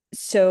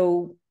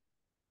so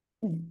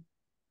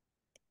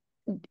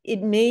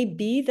it may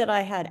be that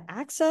I had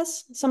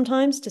access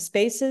sometimes to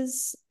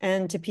spaces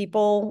and to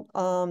people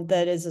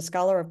that as a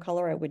scholar of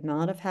color I would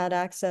not have had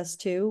access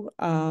to.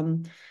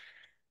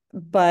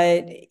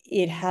 But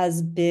it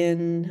has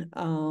been,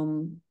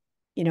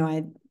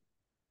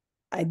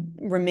 I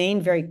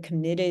remain very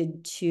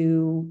committed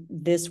to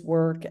this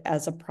work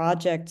as a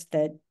project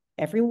that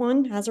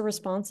everyone has a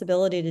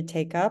responsibility to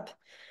take up,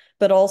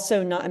 but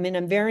also not, I mean,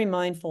 I'm very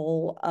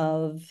mindful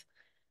of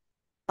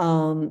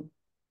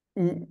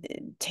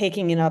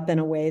taking it up in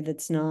a way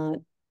that's not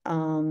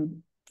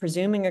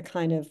presuming a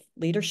kind of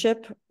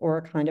leadership or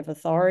a kind of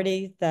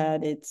authority,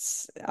 that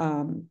it's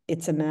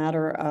a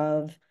matter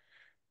of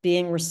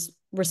being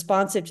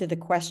responsive to the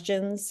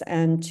questions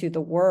and to the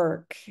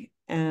work.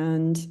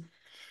 And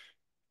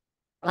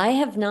I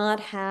have not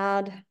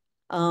had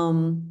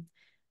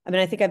I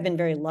mean, I think I've been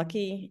very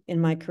lucky in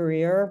my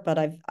career, but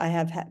I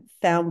have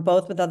found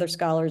both with other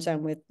scholars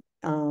and with,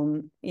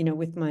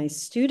 with my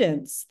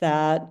students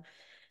that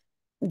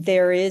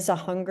there is a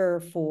hunger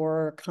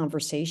for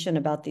conversation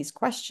about these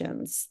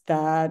questions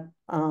that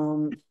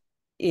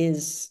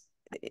is,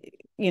 I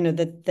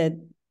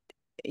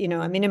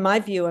mean, in my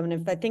view, I mean,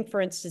 if I think, for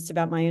instance,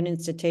 about my own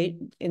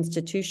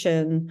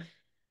institution,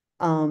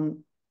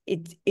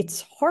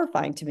 it's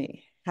horrifying to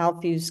me how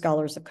few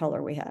scholars of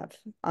color we have,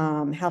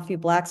 how few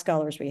Black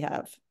scholars we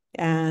have.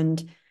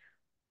 And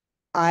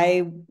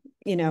my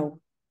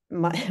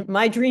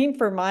dream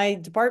for my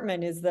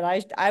department is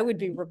that I would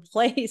be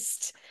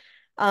replaced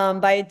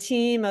by a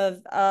team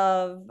of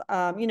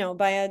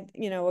by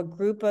a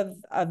group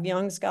of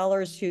young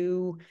scholars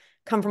who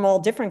come from all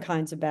different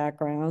kinds of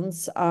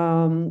backgrounds,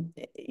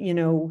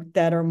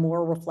 that are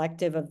more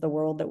reflective of the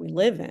world that we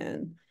live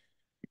in.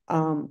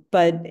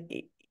 But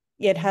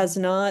it has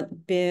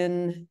not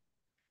been,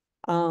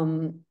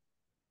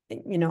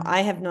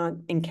 I have not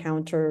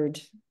encountered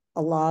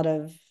a lot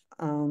of,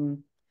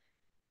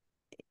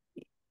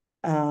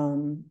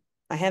 I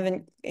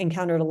haven't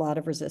encountered a lot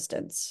of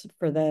resistance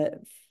for the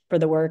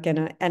work,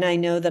 and I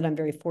know that I'm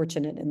very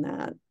fortunate in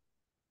that.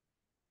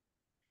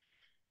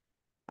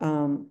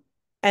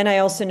 And I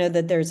also know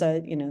that there's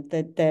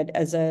that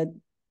as a,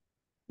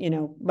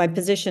 my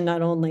position,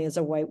 not only as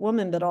a white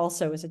woman, but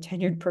also as a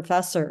tenured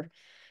professor,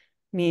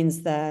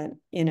 means that,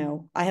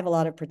 I have a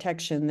lot of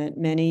protection that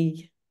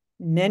many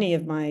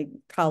of my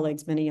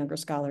colleagues, many younger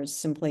scholars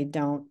simply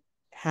don't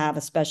have,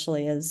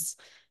 especially as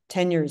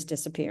tenure is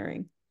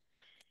disappearing.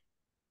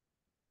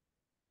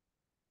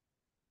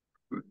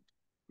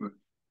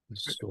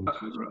 So,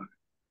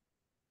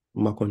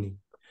 Makoni.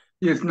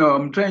 Yes, no,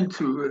 I'm trying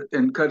to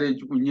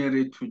encourage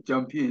Unyere to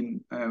jump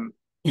in,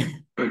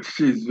 but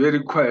she's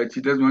very quiet.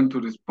 She doesn't want to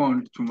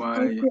respond to my...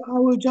 Okay, I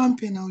will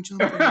jump in. Okay.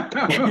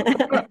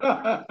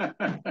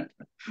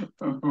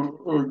 I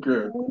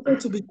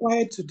wanted to be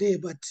quiet today,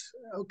 but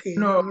okay.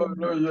 No,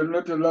 you're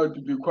not allowed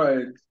to be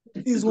quiet.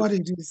 It is what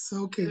it is.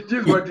 Okay. It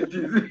is what it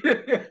is.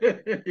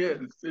 Yes,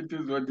 it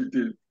is what it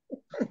is.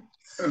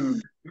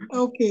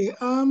 Okay.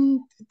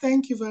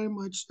 Thank you very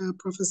much,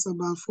 Professor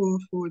Balfour,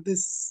 for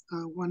this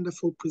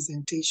wonderful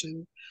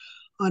presentation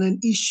on an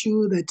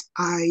issue that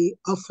I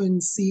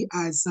often see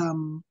as I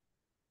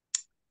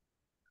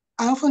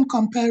often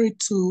compare it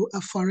to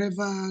a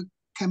forever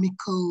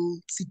chemical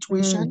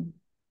situation,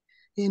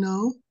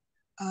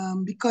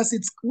 because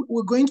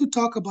we're going to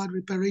talk about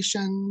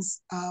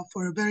reparations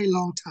for a very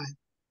long time.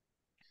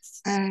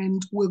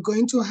 And we're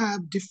going to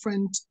have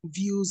different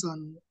views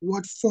on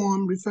what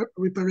form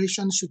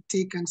reparations should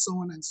take and so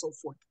on and so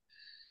forth.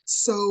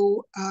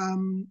 So,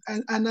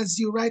 and as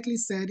you rightly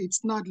said,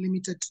 it's not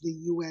limited to the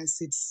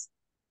US, it's,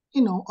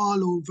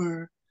 all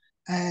over.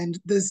 And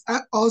there's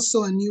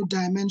also a new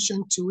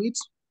dimension to it,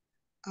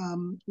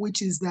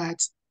 which is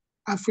that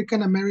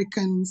African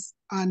Americans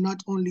are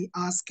not only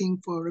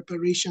asking for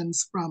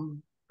reparations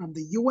from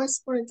the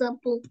US, for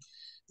example,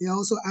 they're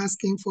also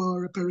asking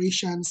for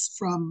reparations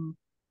from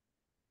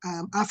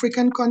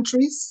African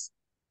countries,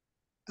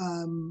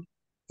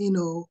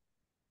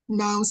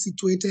 now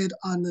situated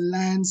on the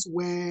lands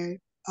where,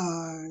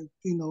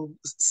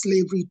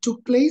 slavery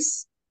took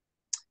place.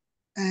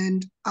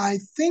 And I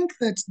think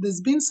that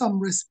there's been some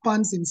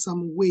response in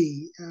some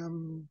way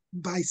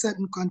by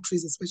certain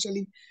countries,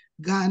 especially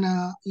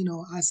Ghana,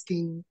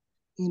 asking,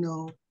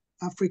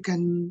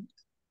 African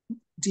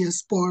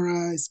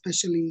diaspora,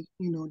 especially,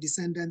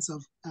 descendants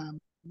of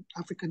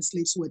African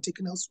slaves who were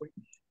taken elsewhere,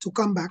 to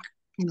come back,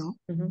 to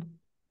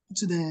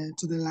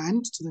the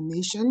land, to the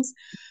nations.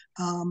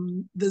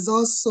 There's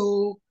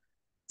also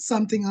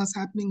something else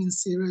happening in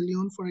Sierra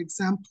Leone, for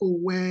example,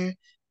 where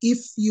if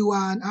you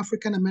are an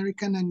African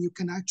American and you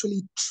can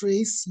actually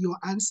trace your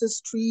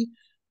ancestry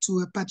to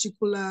a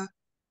particular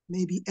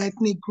maybe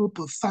ethnic group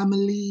or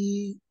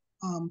family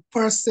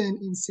person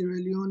in Sierra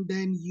Leone,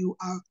 then you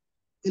are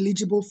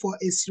eligible for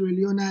a Sierra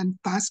Leonean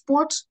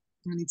passport,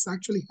 and it's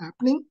actually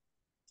happening.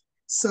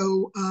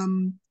 So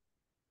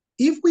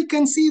if we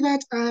can see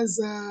that as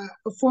a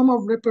form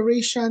of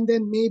reparation,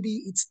 then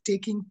maybe it's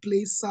taking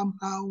place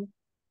somehow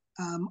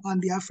on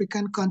the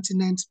African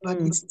continent, but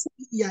it's still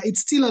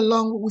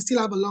we still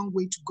have a long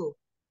way to go.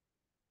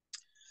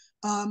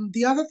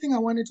 The other thing I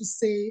wanted to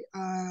say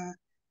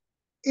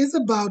is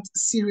about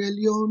Sierra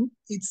Leone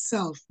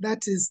itself.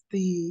 That is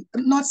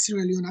not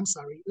Sierra Leone, I'm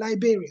sorry,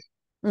 Liberia.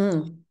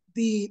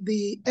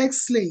 The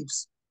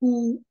ex-slaves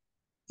who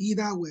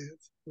either were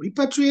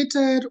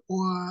repatriated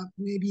or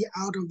maybe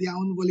out of their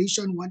own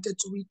volition wanted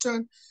to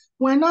return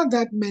were not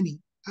that many.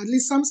 At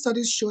least some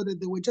studies show that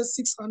there were just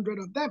 600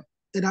 of them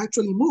that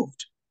actually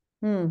moved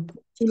to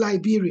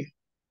Liberia.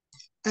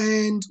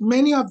 And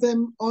many of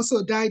them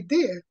also died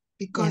there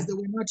because they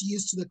were not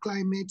used to the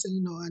climate,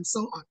 and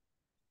so on.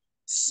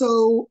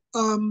 So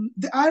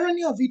the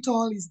irony of it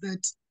all is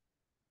that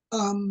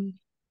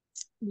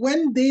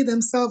when they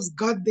themselves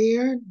got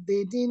there,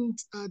 they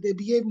didn't, they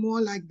behaved more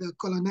like the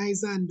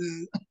colonizer and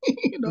the,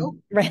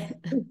 right.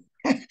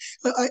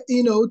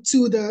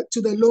 to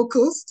the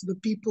locals, to the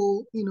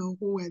people, who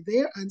were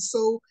there. And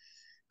so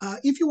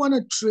if you want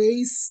to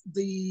trace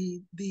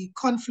the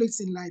conflicts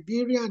in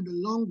Liberia and the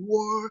long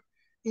war,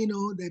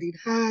 that it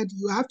had,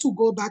 you have to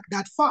go back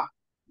that far.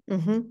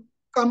 Mm-hmm.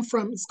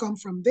 It's come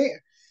from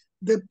there.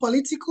 The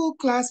political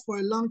class for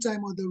a long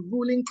time, or the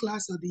ruling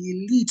class or the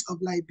elite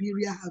of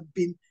Liberia, have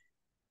been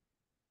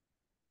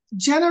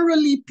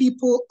generally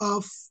people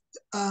of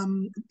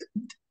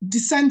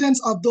descendants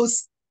of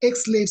those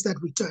ex-slaves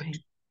that returned. Right.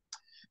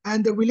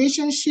 And the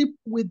relationship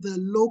with the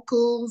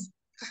locals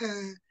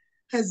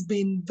has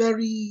been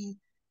very,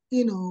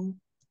 I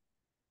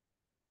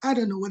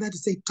don't know whether to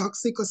say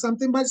toxic or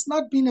something, but it's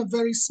not been a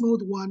very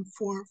smooth one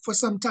for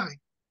some time.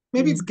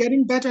 Maybe it's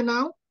getting better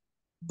now,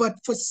 but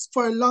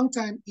for a long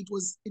time, it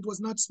was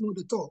not smooth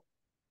at all.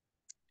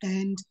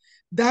 And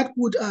that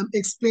would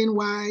explain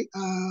why,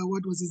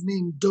 what was his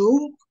name?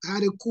 Doe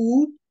had a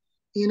coup,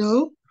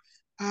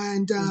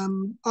 and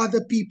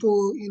other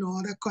people,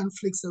 other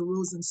conflicts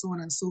arose and so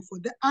on and so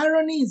forth. The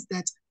irony is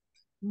that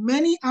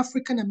many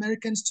African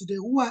Americans today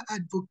who are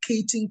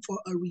advocating for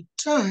a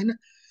return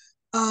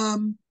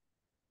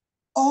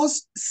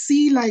also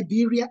see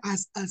Liberia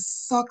as a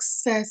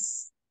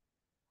success,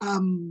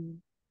 something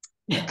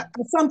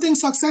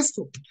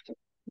successful.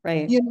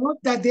 Right.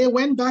 That they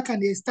went back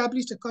and they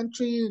established a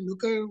country,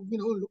 look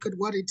at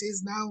what it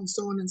is now, and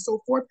so on and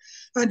so forth.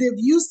 And they've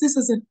used this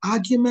as an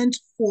argument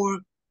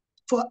for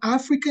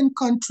African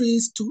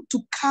countries to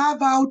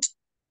carve out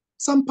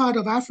some part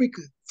of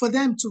Africa for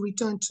them to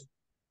return to.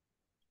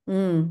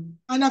 And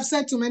I've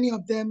said to many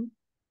of them,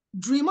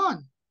 dream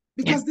on,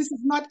 because this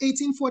is not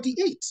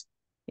 1848.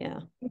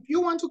 Yeah. If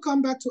you want to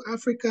come back to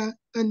Africa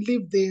and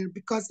live there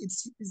because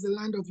it's the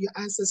land of your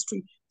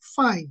ancestry,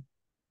 fine.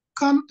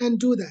 Come and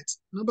do that.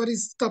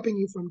 Nobody's stopping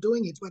you from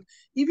doing it. But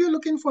if you're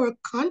looking for a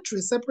country,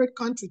 a separate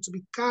country to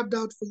be carved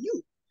out for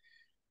you,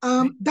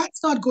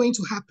 that's not going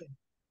to happen.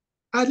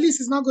 At least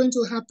it's not going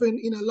to happen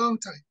in a long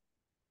time.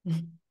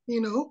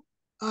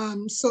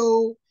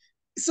 So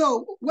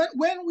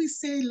when we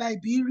say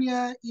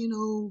Liberia,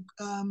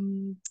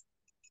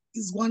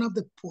 is one of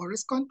the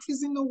poorest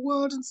countries in the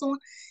world and so on,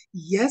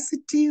 yes,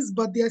 it is.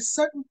 But there are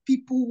certain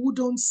people who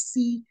don't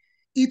see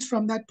it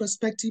from that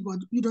perspective, or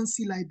you don't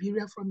see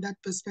Liberia from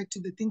that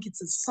perspective. They think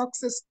it's a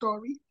success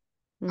story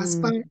as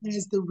far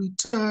as the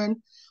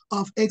return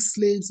of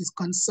ex-slaves is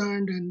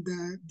concerned, and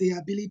the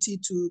ability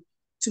to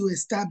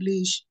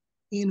establish,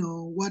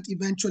 what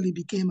eventually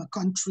became a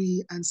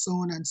country and so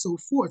on and so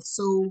forth.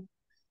 So,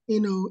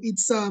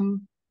 it's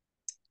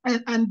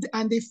and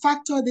they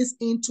factor this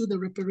into the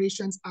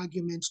reparations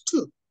argument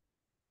too.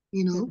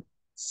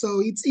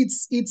 So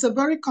it's a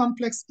very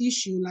complex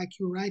issue, like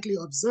you rightly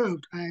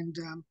observed, and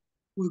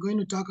we're going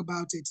to talk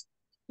about it,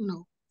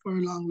 for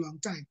a long, long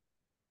time.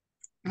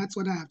 That's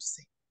what I have to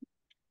say.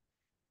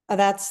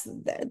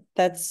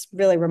 That's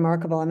really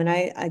remarkable. I mean,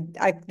 I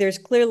there's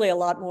clearly a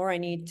lot more I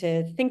need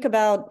to think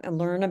about and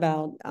learn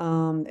about,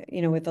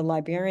 with the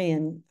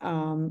Liberian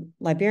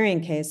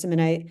case. I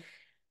mean,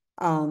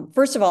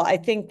 first of all, I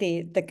think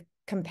the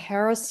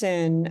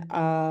comparison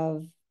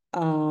of,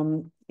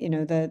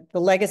 the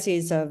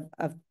legacies of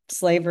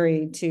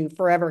slavery to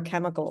forever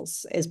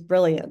chemicals is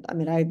brilliant. I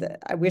mean, I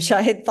wish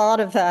I had thought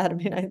of that. I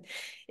mean,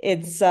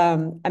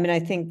 I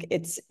think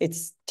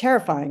it's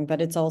terrifying,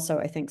 but it's also,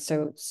 I think,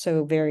 so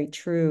very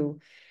true.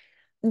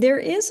 There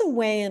is a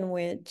way in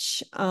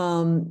which,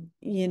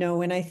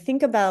 when I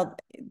think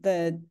about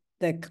the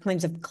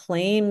kinds of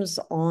claims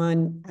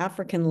on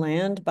African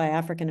land by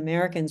African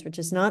Americans, which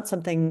is not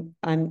something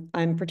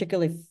I'm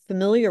particularly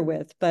familiar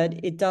with,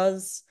 but it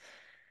does,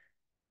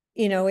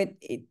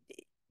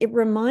 it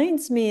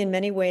reminds me in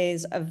many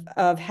ways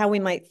of how we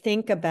might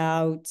think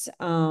about,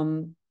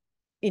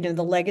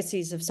 the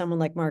legacies of someone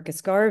like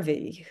Marcus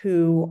Garvey,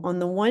 who, on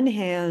the one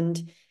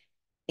hand,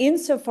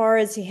 insofar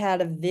as he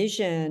had a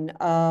vision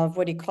of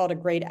what he called a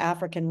great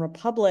African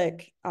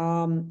republic,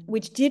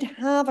 which did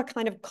have a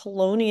kind of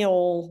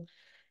colonial,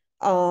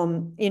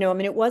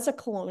 it was a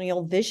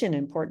colonial vision in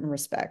important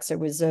respects. It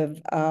was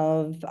of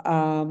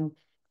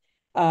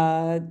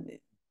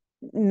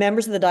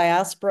members of the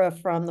diaspora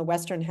from the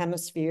Western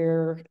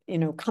Hemisphere,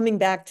 coming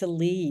back to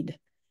lead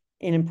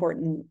in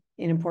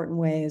important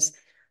ways.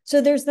 So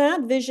there's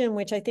that vision,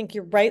 which I think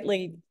you're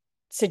rightly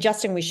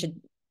suggesting we should,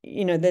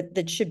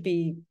 that should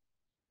be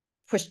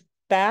pushed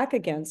back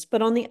against.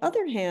 But on the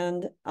other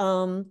hand,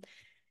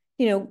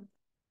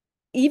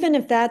 even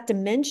if that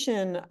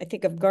dimension, I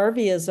think, of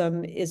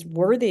Garveyism is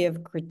worthy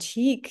of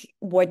critique,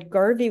 what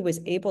Garvey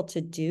was able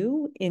to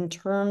do in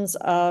terms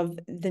of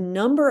the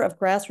number of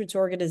grassroots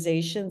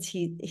organizations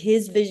he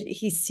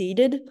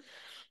seeded,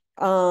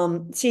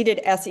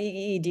 SEEDED,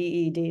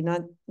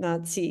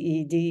 not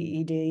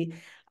CEDED,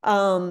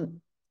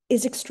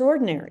 is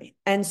extraordinary.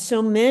 And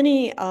so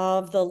many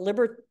of the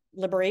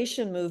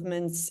liberation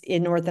movements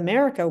in North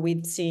America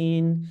we've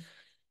seen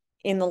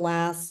in the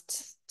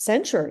last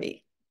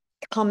century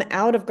come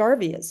out of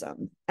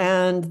Garveyism,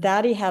 and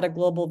that he had a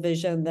global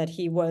vision, that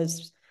he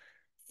was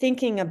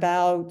thinking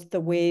about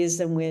the ways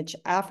in which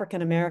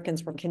African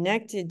Americans were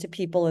connected to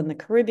people in the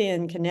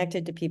Caribbean,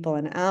 connected to people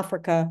in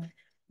Africa,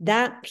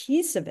 that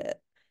piece of it,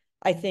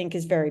 I think,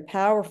 is very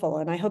powerful.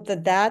 And I hope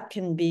that that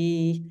can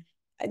be,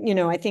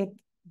 I think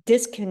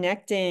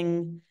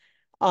disconnecting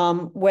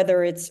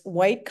whether it's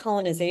white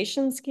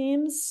colonization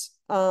schemes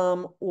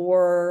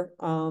or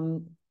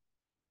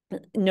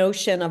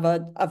notion of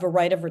a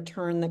right of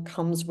return that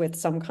comes with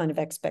some kind of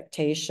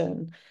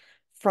expectation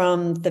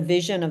from the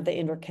vision of the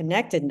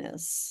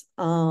interconnectedness.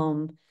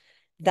 I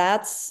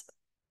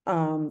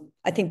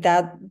think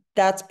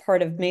that's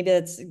part of, maybe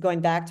that's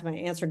going back to my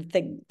answer to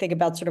think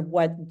about sort of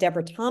what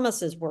Deborah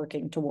Thomas is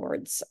working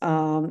towards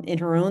in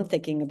her own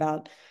thinking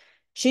about.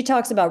 She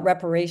talks about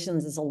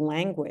reparations as a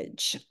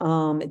language.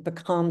 It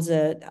becomes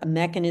a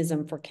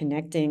mechanism for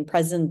connecting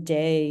present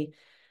day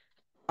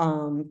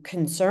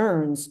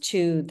concerns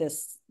to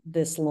this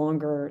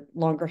longer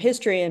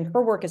history, and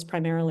her work is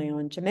primarily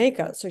on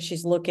Jamaica. So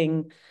she's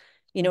looking,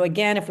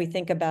 again, if we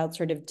think about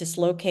sort of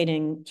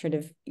dislocating sort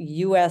of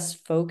U.S.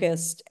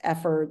 focused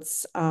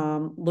efforts,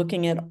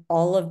 looking at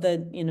all of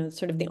the,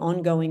 sort of the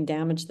ongoing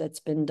damage that's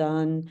been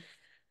done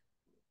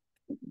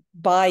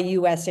by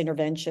U.S.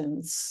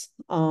 interventions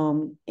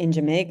in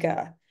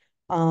Jamaica.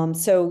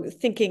 So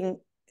thinking,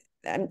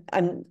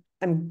 I'm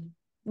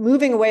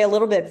moving away a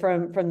little bit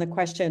from the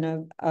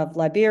question of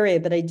Liberia,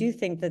 but I do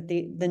think that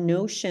the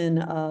notion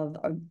of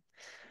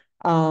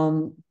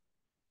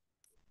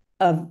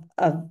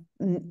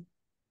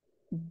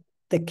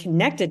the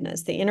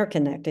connectedness, the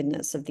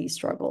interconnectedness of these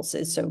struggles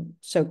is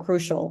so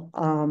crucial.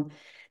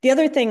 The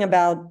other thing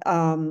about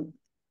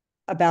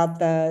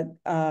the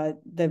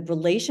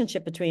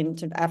relationship between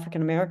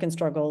African American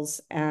struggles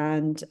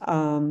and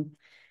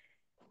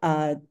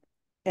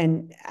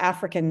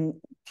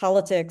African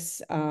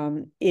politics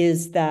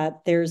is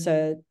that there's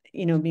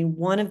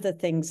one of the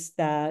things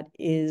that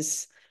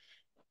is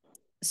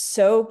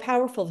so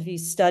powerful if you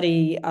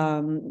study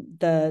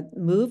the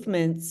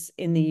movements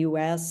in the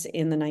US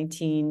in the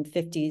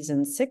 1950s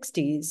and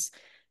 60s,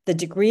 the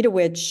degree to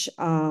which,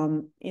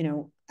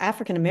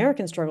 African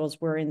American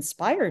struggles were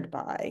inspired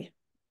by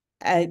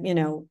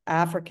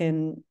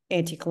African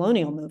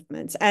anti-colonial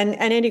movements and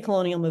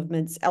anti-colonial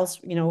movements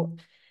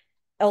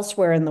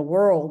elsewhere in the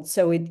world.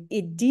 So it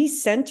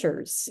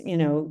decenters,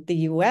 the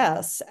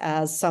US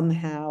as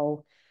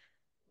somehow,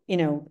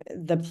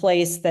 the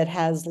place that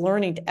has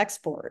learning to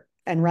export,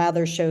 and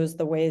rather shows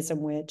the ways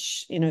in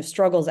which,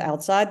 struggles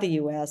outside the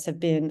US have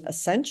been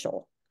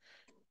essential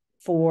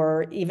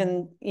for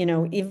even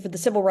for the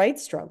civil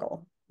rights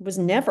struggle. It was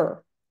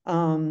never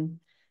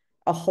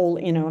a whole,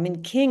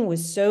 King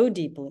was so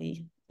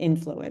deeply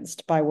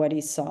influenced by what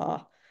he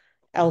saw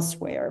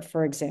elsewhere,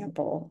 for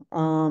example,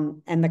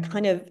 and the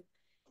kind of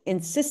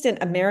insistent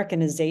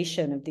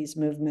Americanization of these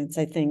movements,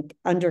 I think,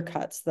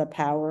 undercuts the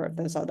power of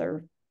those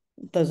other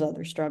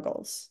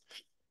struggles.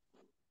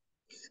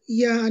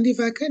 Yeah, and if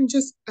I can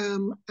just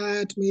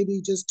add,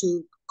 maybe just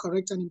to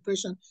correct an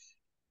impression,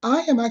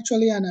 I am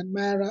actually an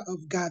admirer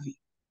of Garvey,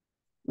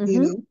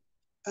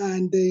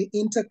 and the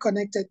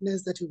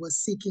interconnectedness that he was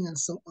seeking and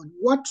so on.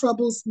 What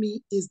troubles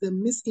me is the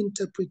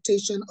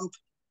misinterpretation of,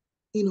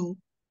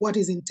 what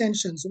his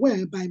intentions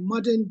were by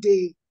modern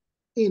day,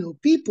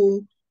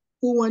 people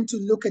who want to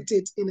look at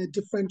it in a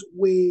different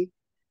way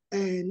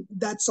and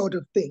that sort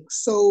of thing.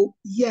 So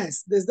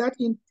yes, there's that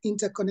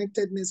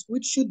interconnectedness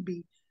which should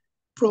be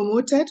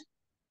promoted,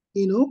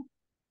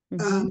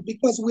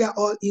 because we are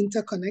all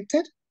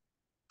interconnected,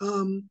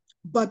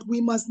 but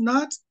we must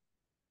not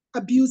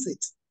abuse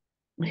it.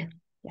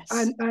 Yes.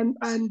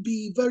 And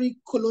be very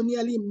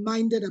colonially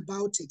minded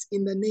about it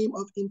in the name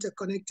of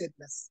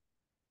interconnectedness.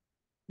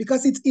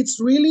 Because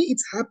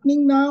it's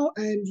happening now,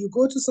 and you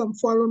go to some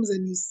forums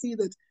and you see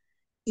that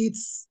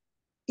it's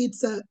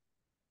a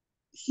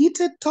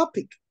heated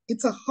topic.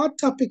 It's a hot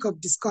topic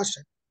of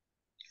discussion.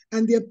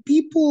 And there are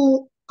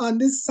people on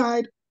this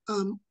side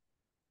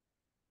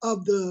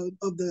of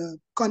the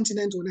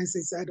continent, when I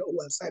say side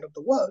of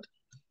the world,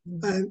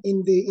 and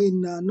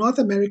in North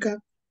America,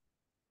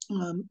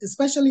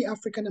 especially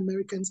African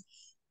Americans,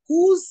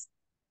 whose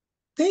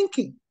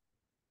thinking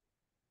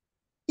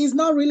is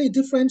not really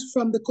different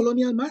from the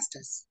colonial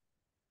masters,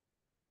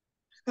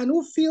 and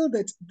who feel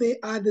that they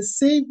are the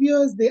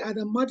saviors, they are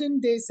the modern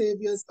day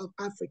saviors of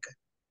Africa,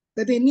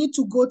 that they need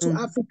to go to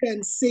Africa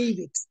and save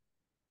it,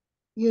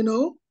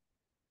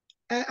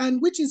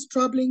 and which is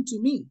troubling to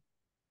me.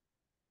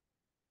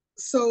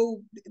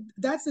 So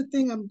that's the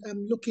thing I'm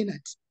looking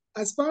at.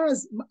 As far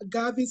as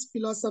Garvey's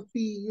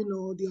philosophy,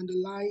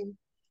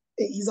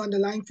 his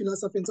underlying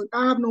philosophy, and so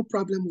I have no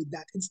problem with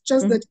that. It's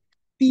just that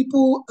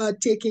people are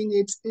taking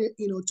it,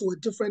 to a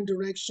different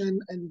direction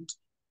and,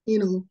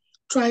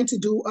 trying to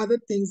do other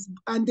things,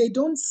 and they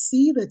don't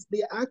see that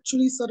they're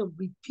actually sort of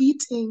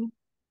repeating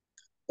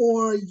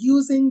or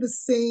using the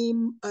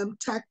same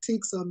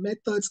tactics or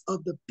methods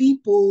of the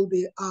people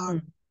they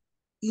are,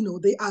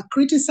 they are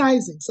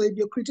criticizing. So if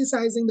you're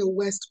criticizing the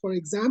West, for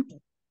example,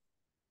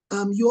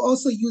 you're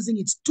also using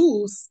its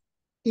tools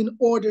in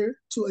order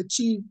to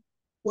achieve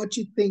what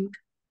you think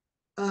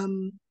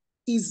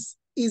is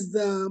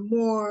the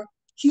more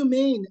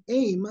humane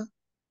aim,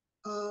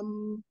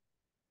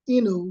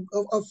 you know,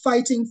 of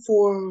fighting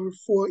for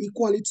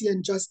equality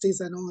and justice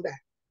and all that.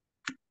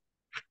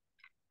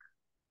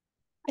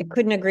 I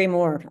couldn't agree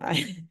more.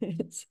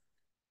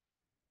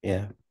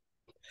 Yeah.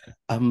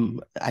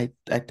 I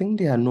think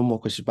there are no more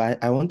questions,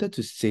 but I wanted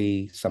to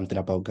say something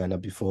about Ghana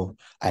before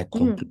I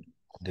conclude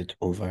it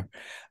over.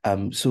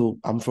 So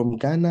I'm from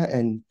Ghana,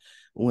 and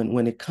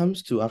when it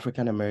comes to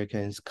African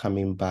Americans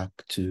coming back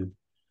to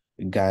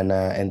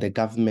Ghana and the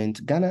government,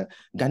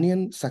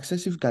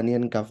 successive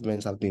Ghanaian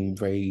governments have been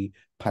very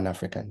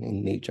Pan-African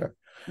in nature.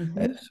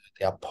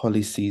 Their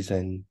policies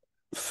and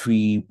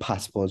free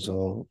passports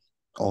or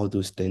all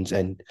those things,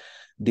 and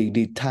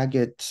they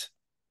target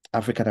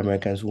African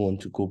Americans who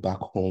want to go back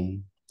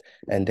home.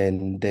 And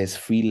then there's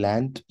free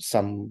land.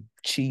 Some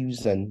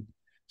chiefs and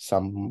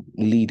some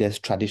leaders,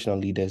 traditional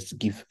leaders,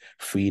 give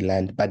free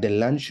land, but the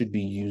land should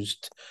be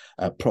used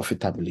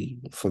profitably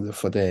for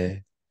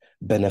the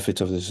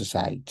benefit of the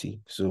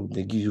society. So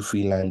they give you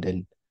free land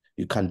and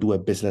you can do a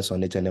business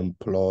on it and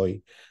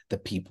employ the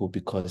people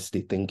because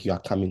they think you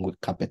are coming with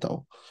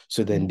capital.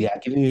 So then they are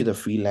giving you the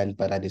free land,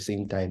 but at the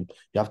same time,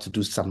 you have to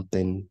do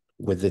something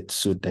with it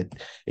so that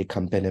it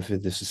can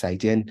benefit the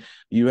society. And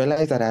you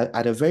realize that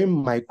at a very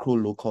micro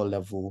local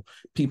level,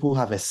 people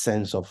have a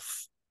sense of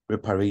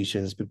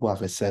reparations, people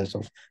have a sense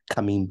of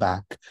coming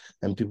back,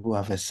 and people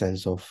have a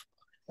sense of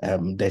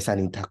there's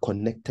an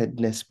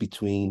interconnectedness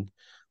between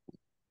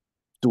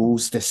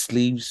the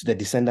slaves, the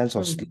descendants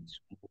of slaves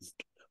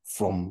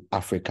from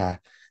Africa,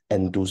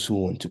 and those who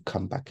want to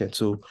come back. And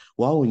so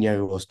while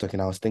Unyari was talking,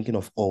 I was thinking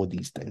of all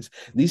these things.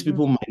 These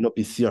people might not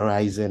be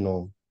theorizing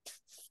or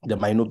they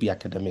might not be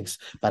academics,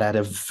 but at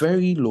a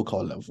very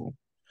local level,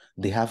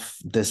 they have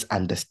this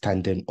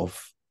understanding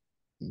of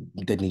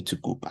the need to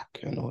go back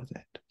and all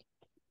that.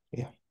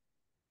 Yeah.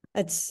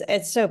 It's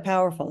so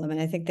powerful. I mean,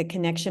 I think the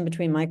connection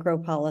between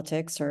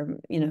micropolitics or,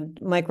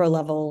 micro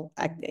level,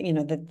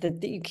 that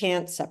you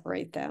can't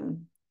separate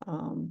them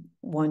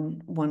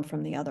one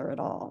from the other at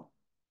all.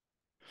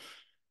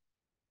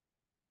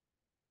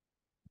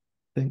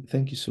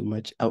 Thank you so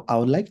much. I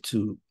would like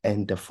to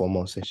end the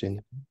formal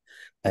session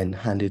and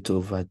hand it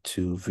over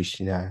to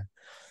Vishna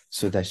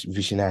so that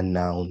Vishna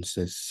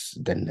announces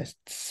the next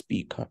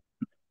speaker,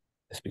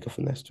 the speaker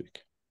for next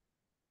week.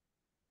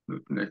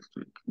 Next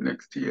week,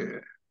 next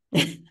year.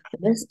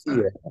 Next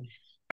year.